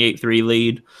Bowl 28-3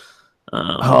 lead.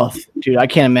 Dude, I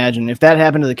can't imagine. If that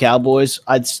happened to the Cowboys,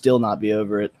 I'd still not be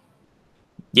over it.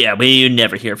 Yeah, you'd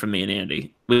never hear from me and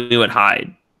Andy. We would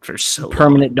hide for so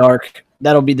permanent long. dark.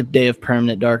 That'll be the day of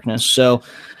permanent darkness. So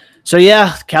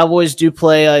yeah, Cowboys do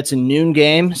play. It's a noon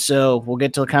game, so we'll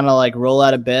get to kind of like roll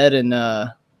out of bed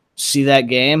and see that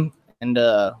game. And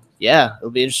yeah,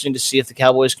 it'll be interesting to see if the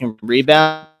Cowboys can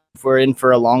rebound if we're in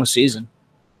for a long season.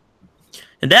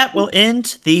 And that will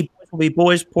end the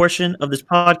Boys portion of this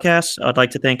podcast. I'd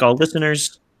like to thank all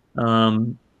listeners.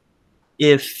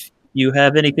 If you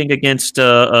have anything against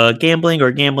gambling or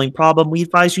a gambling problem, we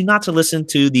advise you not to listen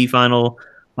to the final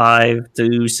 5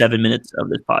 to 7 minutes of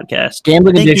this podcast.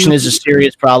 Gambling addiction is a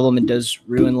serious problem. It does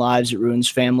ruin lives. It ruins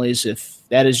families. If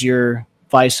that is your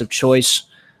vice of choice,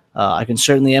 I can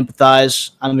certainly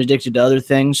empathize. I'm addicted to other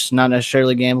things, not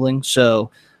necessarily gambling.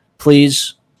 So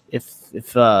please, if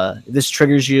this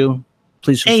triggers you,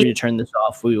 please feel free to turn this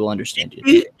off. We will understand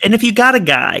you. And if you got a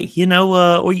guy,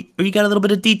 or you got a little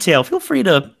bit of detail, feel free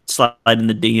to slide in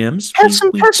the DMs. Pass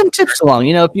some tips along.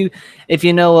 If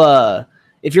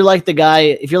you're like the guy,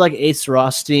 if you're like Ace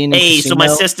Rothstein. Hey, so my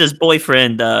sister's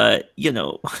boyfriend, Ace she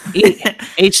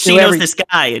knows this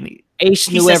guy, and he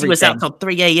says he was out till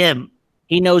 3 a.m.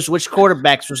 He knows which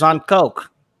quarterbacks was on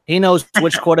coke. He knows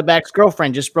which quarterback's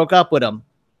girlfriend just broke up with him.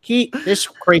 This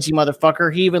crazy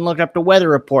motherfucker, he even looked up the weather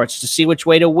reports to see which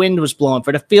way the wind was blowing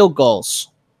for the field goals.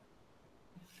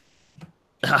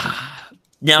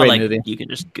 Now, great movie. You can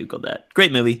just Google that.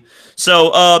 Great movie.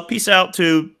 So, peace out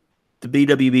to the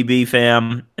BWBB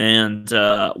fam, and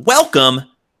welcome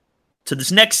to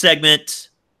this next segment.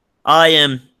 I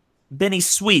am Benny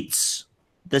Sweets.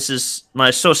 This is my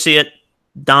associate,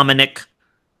 Dominic,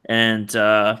 and they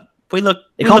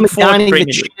call me Donnie the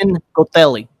Chin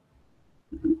Gotelli.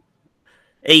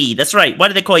 Hey, that's right. Why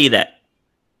did they call you that?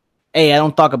 Hey, I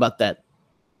don't talk about that.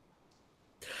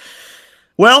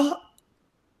 Well,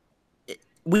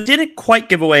 we didn't quite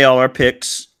give away all our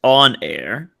picks on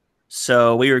air,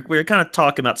 so we were kind of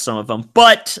talking about some of them.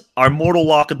 But our mortal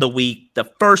lock of the week, the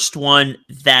first one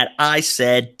that I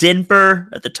said, Denver.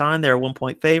 At the time, they were a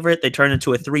 1-point favorite. They turned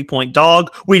into a 3-point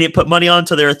dog. We didn't put money on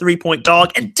until they were a 3-point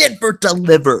dog, and Denver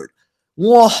delivered.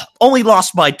 Whoa, only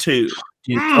lost by 2.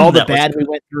 Dude, all the bad we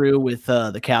went through with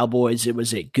the Cowboys, it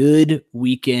was a good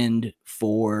weekend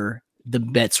for the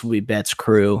Bets Will Be Bets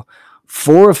crew.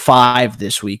 4 of 5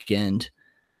 this weekend.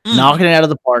 Knocking it out of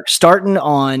the park. Starting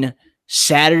on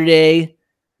Saturday,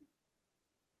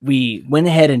 we went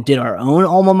ahead and did our own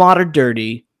alma mater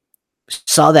dirty.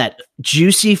 Saw that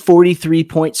juicy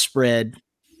 43-point spread.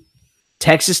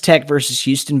 Texas Tech versus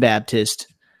Houston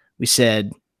Baptist. We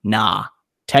said, nah,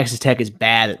 Texas Tech is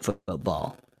bad at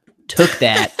football. Took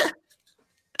that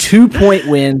 2-point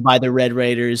win by the Red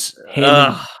Raiders.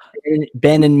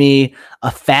 Ben and me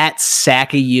a fat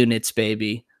sack of units,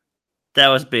 baby. That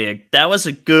was big. That was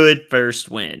a good first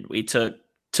win. We took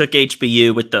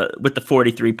HBU with the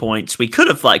 43 points. We could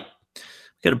have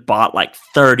bought like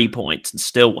 30 points and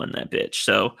still won that bitch.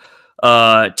 So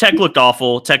Tech looked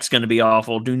awful. Tech's going to be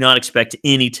awful. Do not expect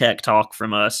any Tech talk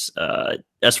from us.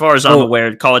 As far as I'm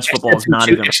aware, college football is not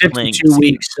even playing. 2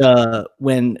 weeks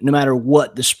when no matter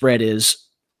what the spread is,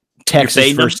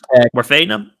 Texas versus Tech. We're fading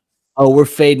them? Oh, we're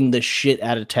fading the shit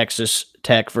out of Texas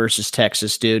Tech versus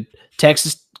Texas, dude.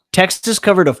 Texas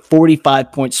covered a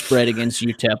 45-point spread against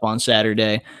UTEP on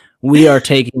Saturday. We are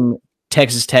taking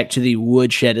Texas Tech to the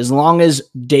woodshed. As long as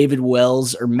David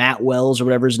Wells or Matt Wells or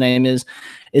whatever his name is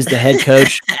the head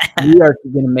coach, we are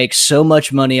going to make so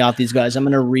much money off these guys. I'm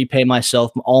going to repay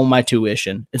myself all my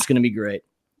tuition. It's going to be great.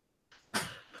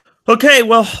 Okay,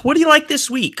 well, what do you like this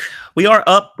week? We are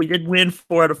up. We did win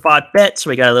 4 out of 5 bets, so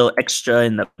we got a little extra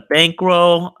in the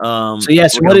bankroll. So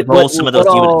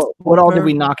what all did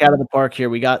we knock out of the park here?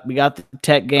 We got the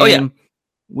Tech game. Oh, yeah.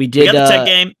 We did. We got the Tech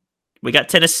game. We got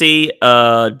Tennessee,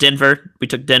 Denver. We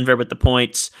took Denver with the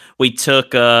points. We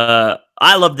took.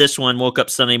 I love this one. Woke up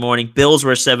Sunday morning. Bills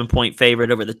were a 7-point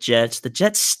favorite over the Jets. The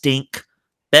Jets stink.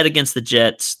 Bet against the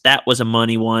Jets. That was a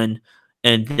money one.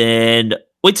 And then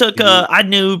we took. I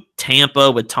knew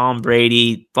Tampa with Tom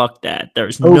Brady. Fuck that.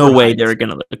 There's no way they were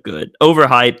gonna look good.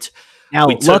 Overhyped. Now,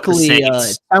 luckily,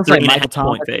 it sounds like Michael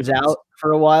Thomas is out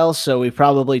for a while, so we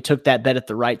probably took that bet at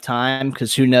the right time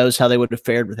because who knows how they would have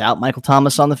fared without Michael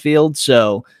Thomas on the field.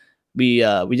 So we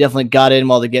definitely got in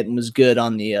while the getting was good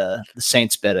on the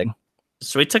Saints betting.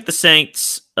 So we took the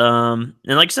Saints, and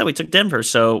like I said, we took Denver.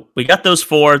 So we got those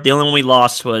 4. The only one we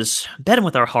lost was betting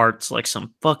with our hearts, like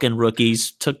some fucking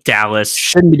rookies. Took Dallas.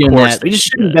 Shouldn't be doing that. We just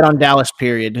shouldn't bet on Dallas.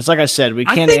 Period. Because like I said, we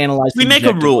can't analyze. We make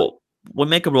a rule. We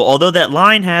make a rule. Although that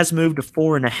line has moved to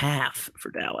 4.5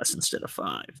 for Dallas instead of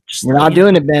 5. We're not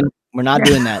doing it, Ben. We're not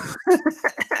doing that.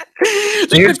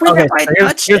 Here's what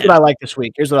I like this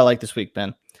week. Here's what I like this week,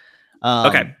 Ben.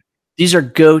 Okay. These are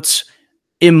GOAT's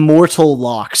immortal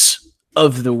locks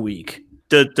of the week.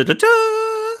 So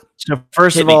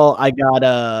first of all, I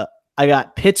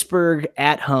got Pittsburgh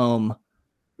at home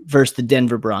versus the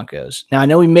Denver Broncos. Now I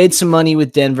know we made some money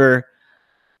with Denver,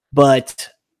 but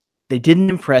they didn't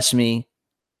impress me.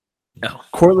 No.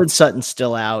 Cortland Sutton's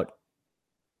still out.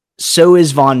 So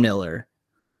is Von Miller.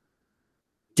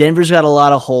 Denver's got a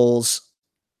lot of holes.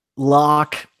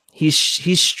 Locke, he's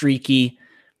streaky.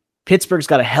 Pittsburgh's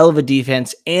got a hell of a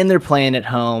defense, and they're playing at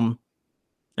home.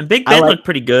 And Big Ben looked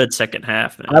pretty good second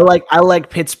half. Man. I like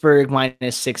Pittsburgh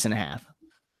minus 6.5.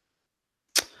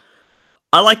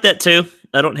 I like that too.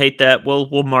 I don't hate that.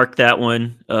 We'll mark that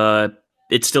one.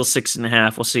 It's still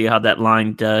 6.5. We'll see how that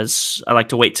line does. I like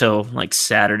to wait till like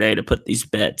Saturday to put these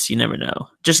bets. You never know,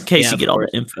 just in case you get all the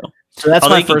info. So that's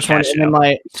my first one,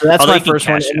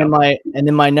 and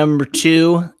then my number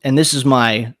 2, and this is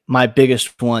my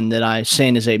biggest one that I'm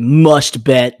saying is a must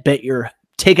bet.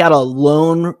 Take out a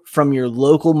loan from your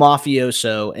local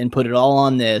mafioso and put it all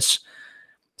on this.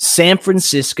 San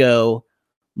Francisco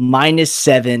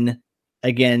 -7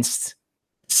 against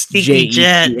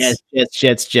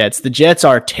Jets. Jets. The Jets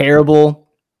are terrible.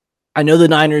 I know the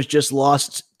Niners just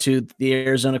lost to the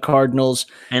Arizona Cardinals.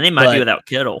 And they might be without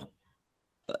Kittle.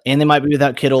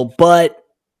 But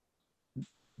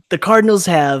the Cardinals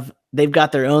they've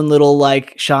got their own little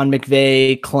like Sean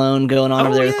McVay clone going on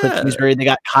over there with Cliff Kingsbury. They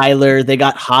got Kyler. They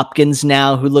got Hopkins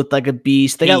now, who looked like a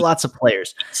beast. They got lots of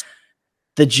players.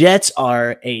 The Jets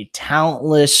are a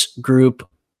talentless group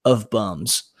of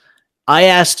bums. I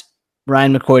asked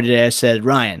Ryan McCoy today, I said,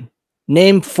 Ryan,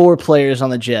 name 4 players on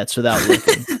the Jets without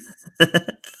looking.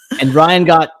 And Ryan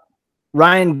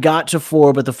got to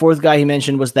 4, but the 4th guy he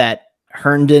mentioned was that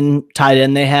Herndon tight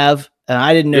end they have. And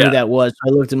I didn't know who that was.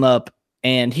 So I looked him up.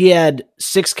 And he had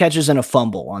 6 catches and a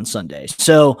fumble on Sunday.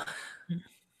 So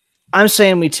I'm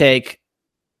saying we take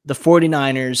the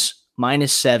 49ers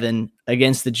 -7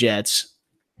 against the Jets.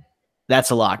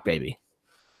 That's a lock, baby.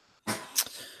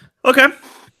 Okay.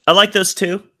 I like those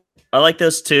two. I'll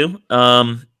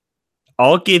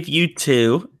give you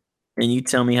 2, and you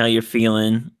tell me how you're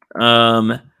feeling.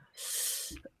 What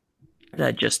did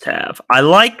I just have? I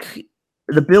like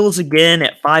the Bills again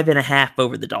at 5.5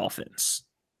 over the Dolphins.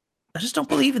 I just don't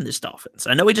believe in this Dolphins.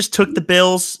 I know we just took the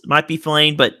Bills, might be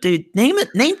flaying, but dude, name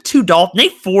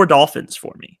 4 Dolphins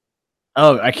for me.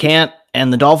 Oh, I can't.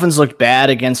 And the Dolphins looked bad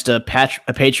against a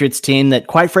Patriots team that,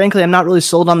 quite frankly, I'm not really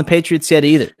sold on the Patriots yet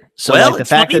either. So, well, the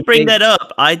fact that bring that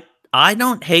up, I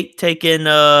don't hate taking.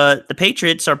 The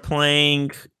Patriots are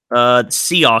playing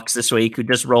Seahawks this week, who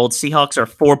just rolled. Seahawks are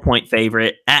 4-point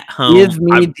favorite at home. Give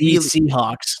me the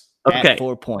Seahawks at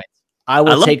 4 points. I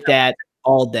will take that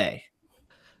all day.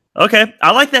 Okay,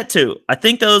 I like that too. I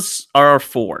think those are our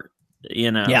 4.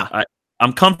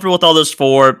 I'm comfortable with all those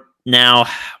 4. Now,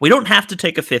 we don't have to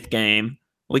take a 5th game.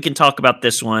 We can talk about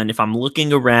this one. If I'm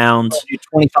looking around,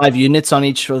 25 units on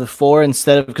each of the 4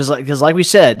 instead of because like we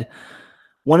said,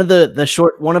 one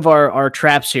of our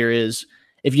traps here is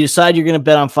if you decide you're going to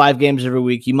bet on 5 games every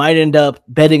week, you might end up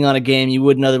betting on a game you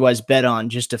wouldn't otherwise bet on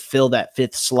just to fill that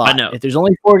 5th slot. I know. If there's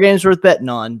only 4 games worth betting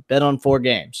on, bet on 4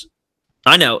 games.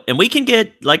 I know. And we can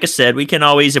get, like I said, we can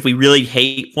always, if we really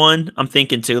hate one, I'm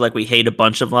thinking too, like we hate a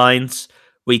bunch of lines,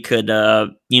 we could,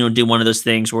 do one of those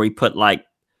things where we put like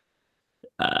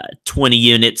 20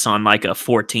 units on like a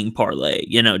 14 parlay,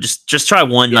 just try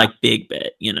one like big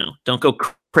bet, don't go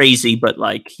crazy, but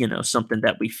like, something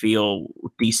that we feel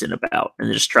decent about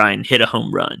and just try and hit a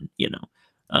home run,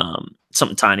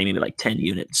 something tiny, maybe like 10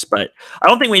 units. But I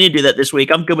don't think we need to do that this week.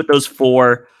 I'm good with those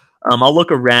 4. I'll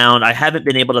look around. I haven't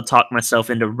been able to talk myself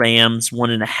into Rams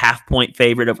 1.5 point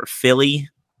favorite over Philly.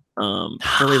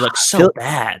 Philly looks so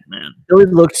bad, man. Philly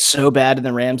looked so bad, and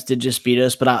the Rams did just beat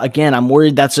us. But I'm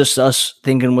worried that's just us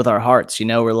thinking with our hearts.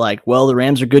 We're like, well, the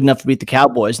Rams are good enough to beat the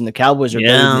Cowboys, and the Cowboys are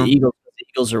better than the Eagles. The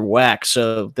Eagles are whack,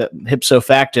 so the ipso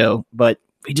facto. But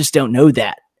we just don't know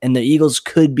that, and the Eagles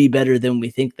could be better than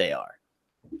we think they are.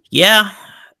 Yeah,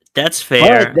 that's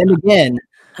fair. But then again,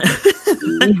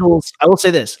 the Eagles. I will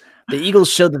say this. The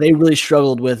Eagles showed that they really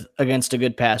struggled against a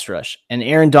good pass rush, and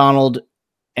Aaron Donald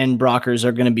and Brockers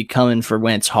are going to be coming for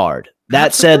Wentz hard.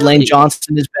 That said, Lane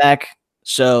Johnson is back,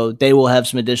 so they will have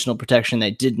some additional protection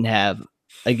they didn't have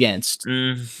against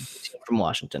Mm, the team from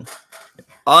Washington.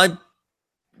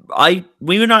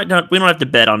 we don't have to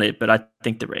bet on it, but I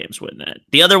think the Rams win that.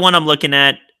 The other one I'm looking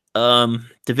at,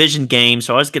 division game.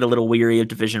 So I always get a little weary of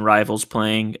division rivals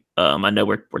playing. I know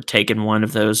we're taking one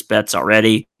of those bets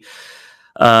already.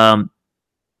 I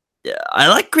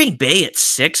like Green Bay at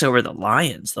 6 over the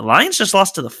Lions. The Lions just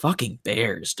lost to the fucking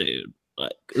Bears, dude.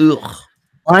 Like, ugh.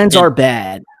 Lions are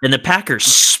bad. And the Packers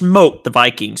smoked the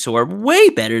Vikings, who are way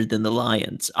better than the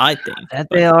Lions, I think.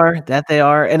 They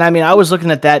are. And I mean, I was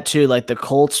looking at that too. Like the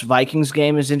Colts Vikings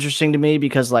game is interesting to me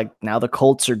because like now the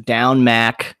Colts are down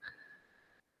Mac.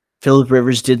 Phillip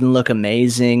Rivers didn't look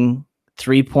amazing.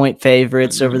 3-point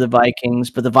favorites over the Vikings,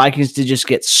 but the Vikings did just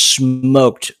get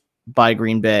smoked by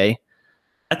Green Bay.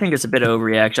 I think it's a bit of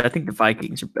overreaction. I think the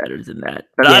Vikings are better than that,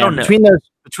 but I don't know.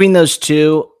 Between those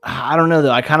two, I don't know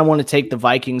though. I kind of want to take the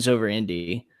Vikings over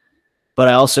Indy, but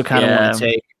I also kind of want to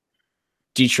take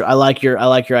Detroit. I like your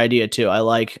idea too. I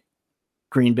like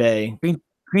Green Bay.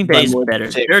 Green Bay's better.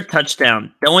 Their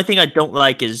touchdown. The only thing I don't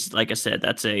like is, like I said,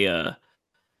 that's a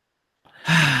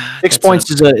 6 points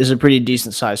is a pretty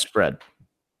decent sized spread.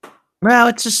 Well,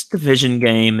 it's just a division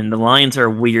game, and the Lions are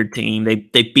a weird team. They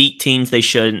beat teams they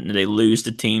shouldn't, and they lose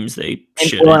to teams they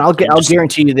shouldn't. Well, I'll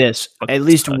guarantee you this: at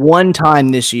least one time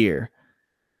this year,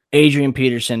 Adrian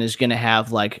Peterson is going to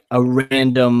have like a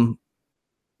random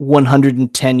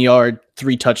 110-yard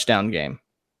 3-touchdown game.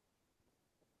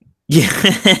 Yeah,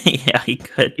 yeah, he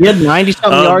could. He had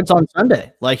 90-something yards on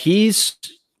Sunday. Like he's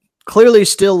clearly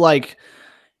still like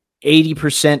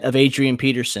 80% of Adrian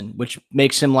Peterson, which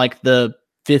makes him like the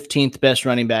 15th best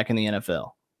running back in the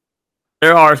NFL.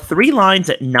 There are 3 lines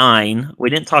at 9. We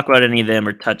didn't talk about any of them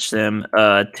or touch them.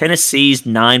 Tennessee's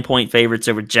 9-point favorites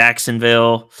over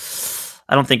Jacksonville.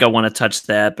 I don't think I want to touch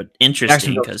that, but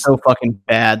interesting because so fucking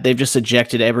bad. They've just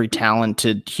ejected every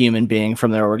talented human being from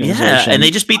their organization. Yeah, and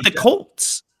they just beat the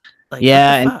Colts. Like,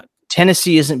 yeah, and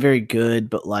Tennessee isn't very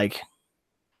good, but like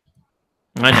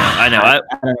I know.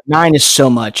 9 is so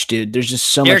much, dude. There's just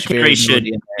so much variability. Should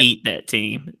beat that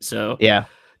team. So yeah.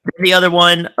 The other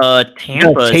one,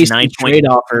 Tampa is 9-point trade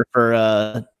offer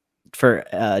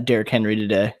for Derrick Henry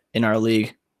today in our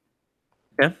league.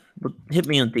 Okay, well, hit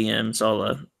me on DMs.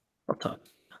 I'll talk.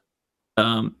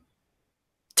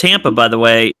 Tampa, by the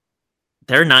way,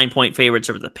 they're 9-point favorites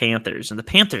over the Panthers, and the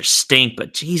Panthers stink.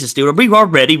 But Jesus, dude, are we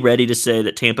already ready to say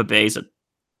that Tampa Bay is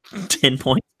 10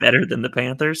 points better than the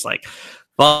Panthers? Like,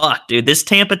 fuck, dude, this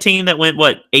Tampa team that went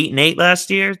 8-8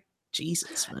 last year.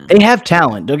 Jesus, man. They have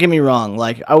talent. Don't get me wrong.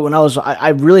 Like I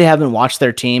really haven't watched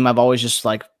their team. I've always just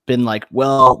like been like,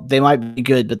 well, they might be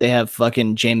good, but they have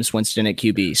fucking Jameis Winston at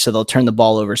QB, so they'll turn the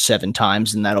ball over 7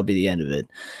 times, and that'll be the end of it.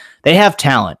 They have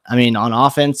talent. I mean, on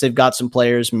offense, they've got some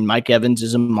players. I mean, Mike Evans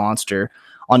is a monster.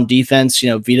 On defense,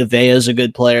 Vita Vea is a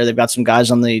good player. They've got some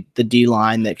guys on the D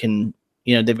line that can,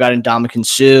 they've got Ndamukong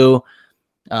Suh.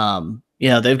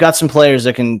 They've got some players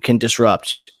that can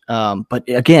disrupt. But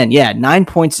again, 9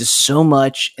 points is so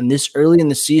much. And this early in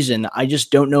the season, I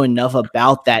just don't know enough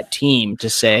about that team to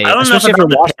say. I don't know about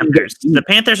the Panthers. The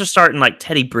Panthers are starting like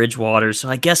Teddy Bridgewater, so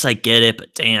I guess I get it.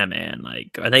 But damn, man,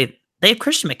 like, they have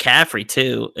Christian McCaffrey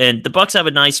too, and the Bucs have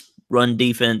a nice run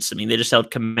defense. I mean, they just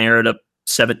held Kamara to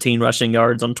 17 rushing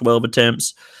yards on 12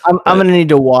 attempts. I'm gonna need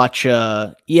to watch.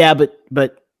 But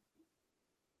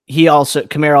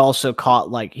Kamara also caught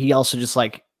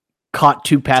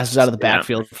 2 passes out of the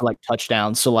backfield for like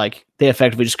touchdowns. So like they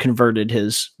effectively just converted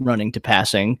his running to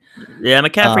passing. Yeah,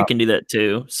 McCaffrey can do that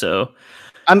too. So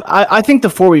I think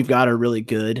the 4 we've got are really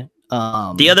good.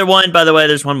 The other one, by the way,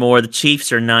 there's one more. The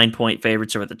Chiefs are 9-point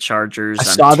favorites over the Chargers. I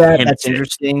saw that. That's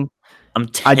interesting. I'm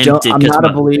not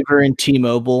a believer in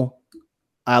T-Mobile.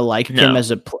 I like him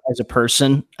as a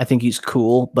person. I think he's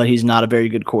cool, but he's not a very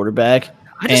good quarterback.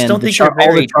 I just don't think they're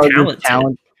very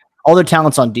talented. All their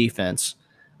talent's on defense.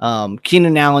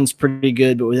 Keenan Allen's pretty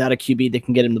good, but without a QB that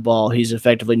can get him the ball, he's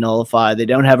effectively nullified. They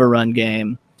don't have a run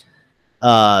game.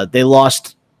 They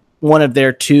lost one of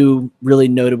their 2 really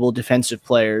notable defensive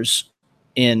players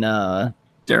in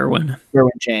Derwin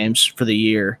James for the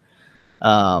year.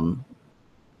 So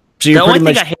the only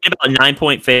thing I hate about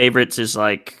 9-point favorites is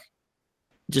like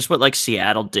just what like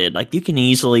Seattle did. Like you can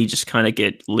easily just kind of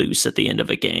get loose at the end of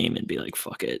a game and be like,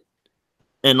 fuck it.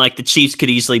 And like the Chiefs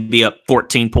could easily be up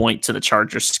 14 points and the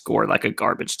Chargers score like a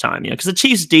garbage time, because the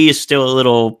Chiefs D is still a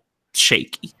little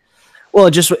shaky. Well,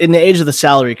 just in the age of the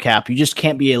salary cap, you just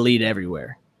can't be elite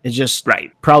everywhere. It's just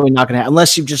probably not going to happen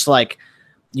unless you just like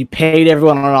you paid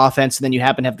everyone on offense and then you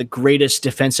happen to have the greatest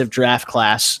defensive draft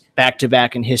class back to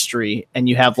back in history. And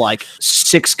you have like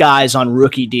 6 guys on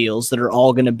rookie deals that are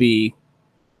all going to be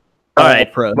all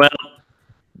right pro. Well,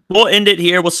 we'll end it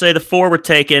here. We'll say the 4 we're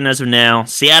taking as of now.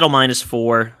 Seattle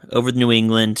 -4 over New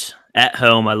England at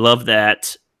home. I love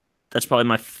that. That's probably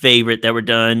my favorite that we're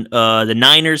done. The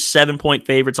Niners, 7-point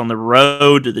favorites on the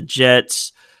road to the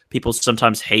Jets. People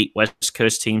sometimes hate West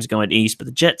Coast teams going east, but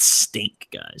the Jets stink,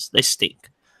 guys. They stink.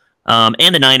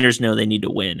 And the Niners know they need to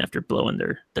win after blowing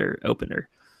their opener.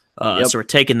 So we're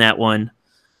taking that one.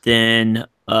 Then,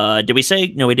 did we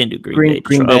say? No, we didn't do Green Bay.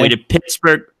 Green Bay. Oh, we did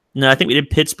Pittsburgh. No, I think we did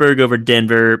Pittsburgh over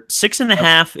Denver.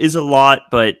 6.5 is a lot,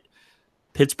 but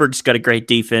Pittsburgh's got a great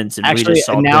defense. And actually, we just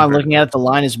saw now Denver. I'm looking at it. The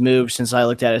line has moved since I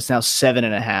looked at it. It's now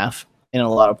 7.5 in a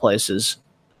lot of places.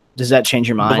 Does that change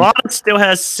your mind? Nevada still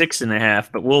has 6.5,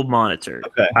 but we'll monitor.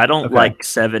 Okay. I don't like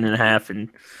 7.5, and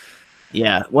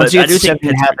yeah, once you I get do to think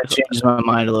 7.5, it changes my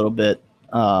mind a little bit.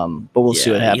 But we'll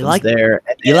see what happens there.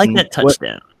 And you like then that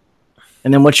touchdown.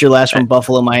 And then what's your last one?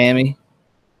 Buffalo, Miami.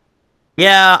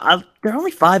 Yeah, they're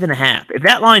only 5.5. If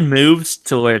that line moves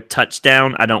to a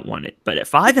touchdown, I don't want it. But at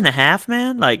 5.5,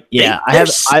 man, like they're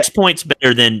 6 points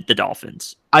better than the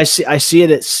Dolphins. I see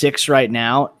it at 6 right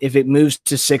now. If it moves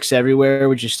to 6 everywhere,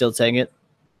 would you still take it?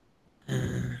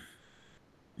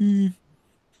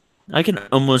 I can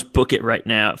almost book it right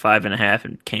now at 5.5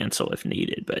 and cancel if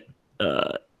needed. But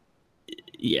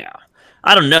yeah,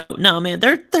 I don't know. No, man,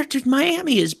 they're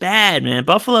Miami is bad, man.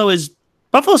 Buffalo's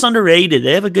underrated.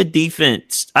 They have a good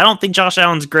defense. I don't think Josh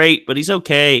Allen's great, but he's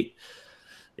okay.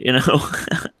 You know,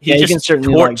 he can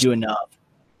certainly do enough.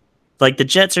 Like the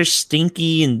Jets are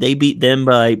stinky, and they beat them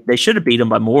they should have beat them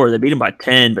by more. They beat them by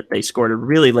 10, but they scored a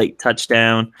really late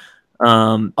touchdown.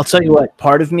 I'll tell you what,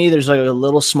 there's like a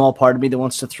little small part of me that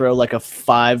wants to throw like a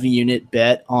 5-unit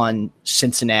bet on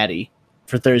Cincinnati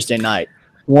for Thursday night.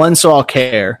 1, so I'll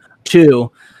care.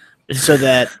 2, so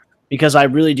that because I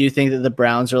really do think that the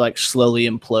Browns are like slowly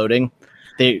imploding.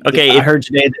 I heard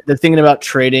today they're thinking about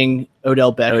trading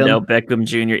Odell Beckham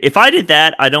Jr. If I did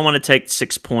that, I don't want to take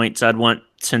 6 points. I'd want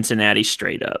Cincinnati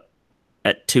straight up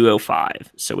at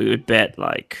 205. So we would bet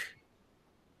like,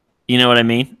 you know what I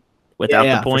mean? Without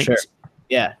the points. For sure.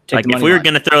 Yeah. Like if we were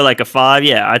going to throw like a 5,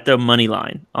 I'd throw money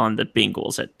line on the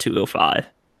Bengals at 205.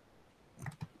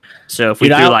 So if we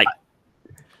threw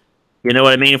you know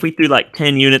what I mean? If we threw like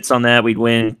 10 units on that, we'd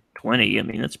win 20. I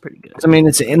mean, that's pretty good. I mean,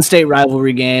 it's an in-state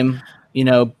rivalry game. You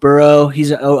know, Burrow, he's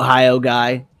an Ohio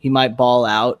guy. He might ball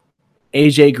out.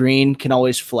 AJ Green can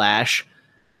always flash.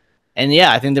 And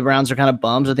I think the Browns are kind of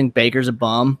bums. I think Baker's a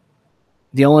bum.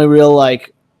 The only real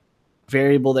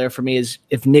variable there for me is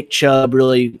if Nick Chubb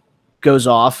really goes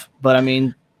off. But I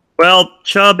mean, well,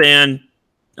 Chubb and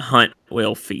Hunt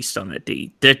will feast on the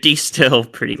D. The D's still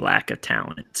pretty lack of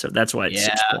talent, so that's why it's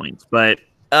 6 points. But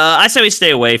I say we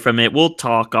stay away from it. We'll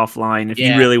talk offline if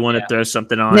you really want to throw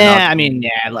something on.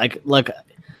 Look,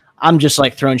 I'm just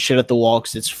throwing shit at the wall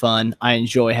because it's fun. I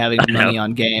enjoy having money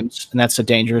on games, and that's a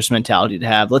dangerous mentality to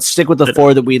have. Let's stick with the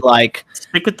 4 that we like.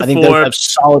 Stick with the 4. I think those have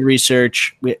solid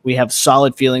research. We have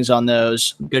solid feelings on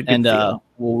those, and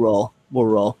we'll roll. We'll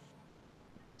roll.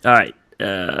 All right.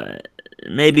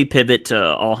 Maybe pivot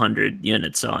to all 100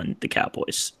 units on the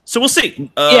Cowboys. So we'll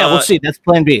see. We'll see. That's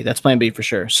plan B. That's plan B for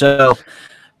sure. So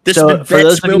for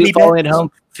those of you following at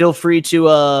home, feel free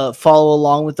to follow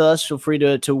along with us. Feel free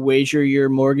to wager your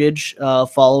mortgage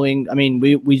following. I mean,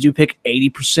 we do pick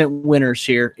 80% winners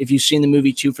here. If you've seen the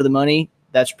movie 2 for the Money,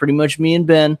 that's pretty much me and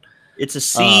Ben. It's a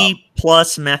C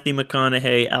plus Matthew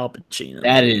McConaughey, Al Pacino.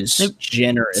 That is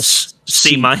generous.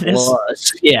 C minus?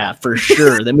 Yeah, for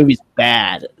sure. The movie's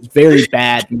bad. It's a very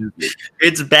bad movie.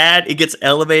 It's bad. It gets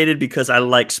elevated because I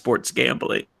like sports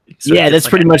gambling. So that's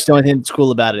pretty much the only thing that's cool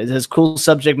about it. It has cool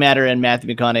subject matter, and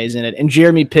Matthew McConaughey is in it. And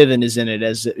Jeremy Piven is in it,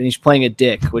 and he's playing a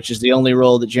dick, which is the only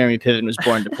role that Jeremy Piven was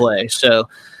born to play. So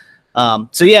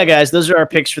guys, those are our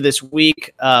picks for this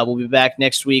week. We'll be back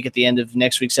next week at the end of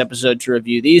next week's episode to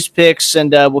review these picks,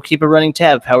 and we'll keep a running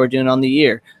tab of how we're doing on the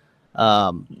year.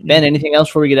 Ben, anything else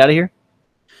before we get out of here?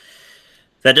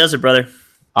 That does it, brother.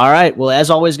 All right. Well,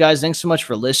 as always, guys, thanks so much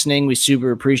for listening. We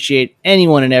super appreciate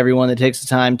anyone and everyone that takes the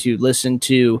time to listen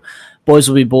to Boys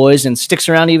Will Be Boys and sticks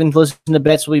around even to listen to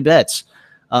Bets Will Be Bets.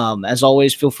 As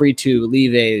always, feel free to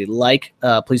leave a like.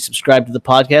 Please subscribe to the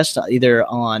podcast either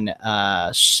on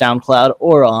SoundCloud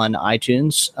or on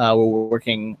iTunes. We're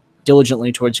working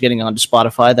diligently towards getting onto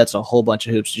Spotify. That's a whole bunch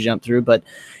of hoops to jump through. But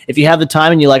if you have the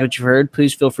time and you like what you've heard,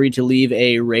 please feel free to leave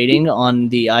a rating on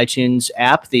the iTunes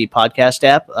app, the podcast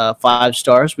app, 5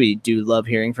 stars. We do love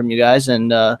hearing from you guys.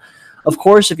 And of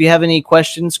course, if you have any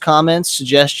questions, comments,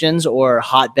 suggestions, or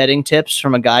hot betting tips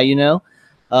from a guy you know,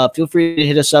 feel free to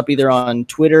hit us up either on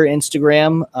Twitter,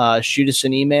 Instagram, shoot us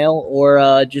an email,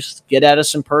 or just get at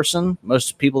us in person.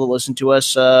 Most people that listen to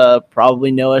us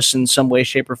probably know us in some way,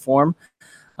 shape, or form.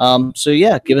 So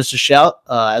yeah, give us a shout.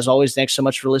 As always, thanks so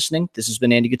much for listening. This has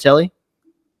been Andy Gatelli.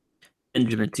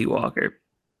 Benjamin T. Walker.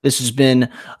 This has been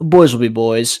Boys Will Be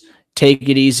Boys. Take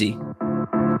it easy.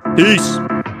 Peace.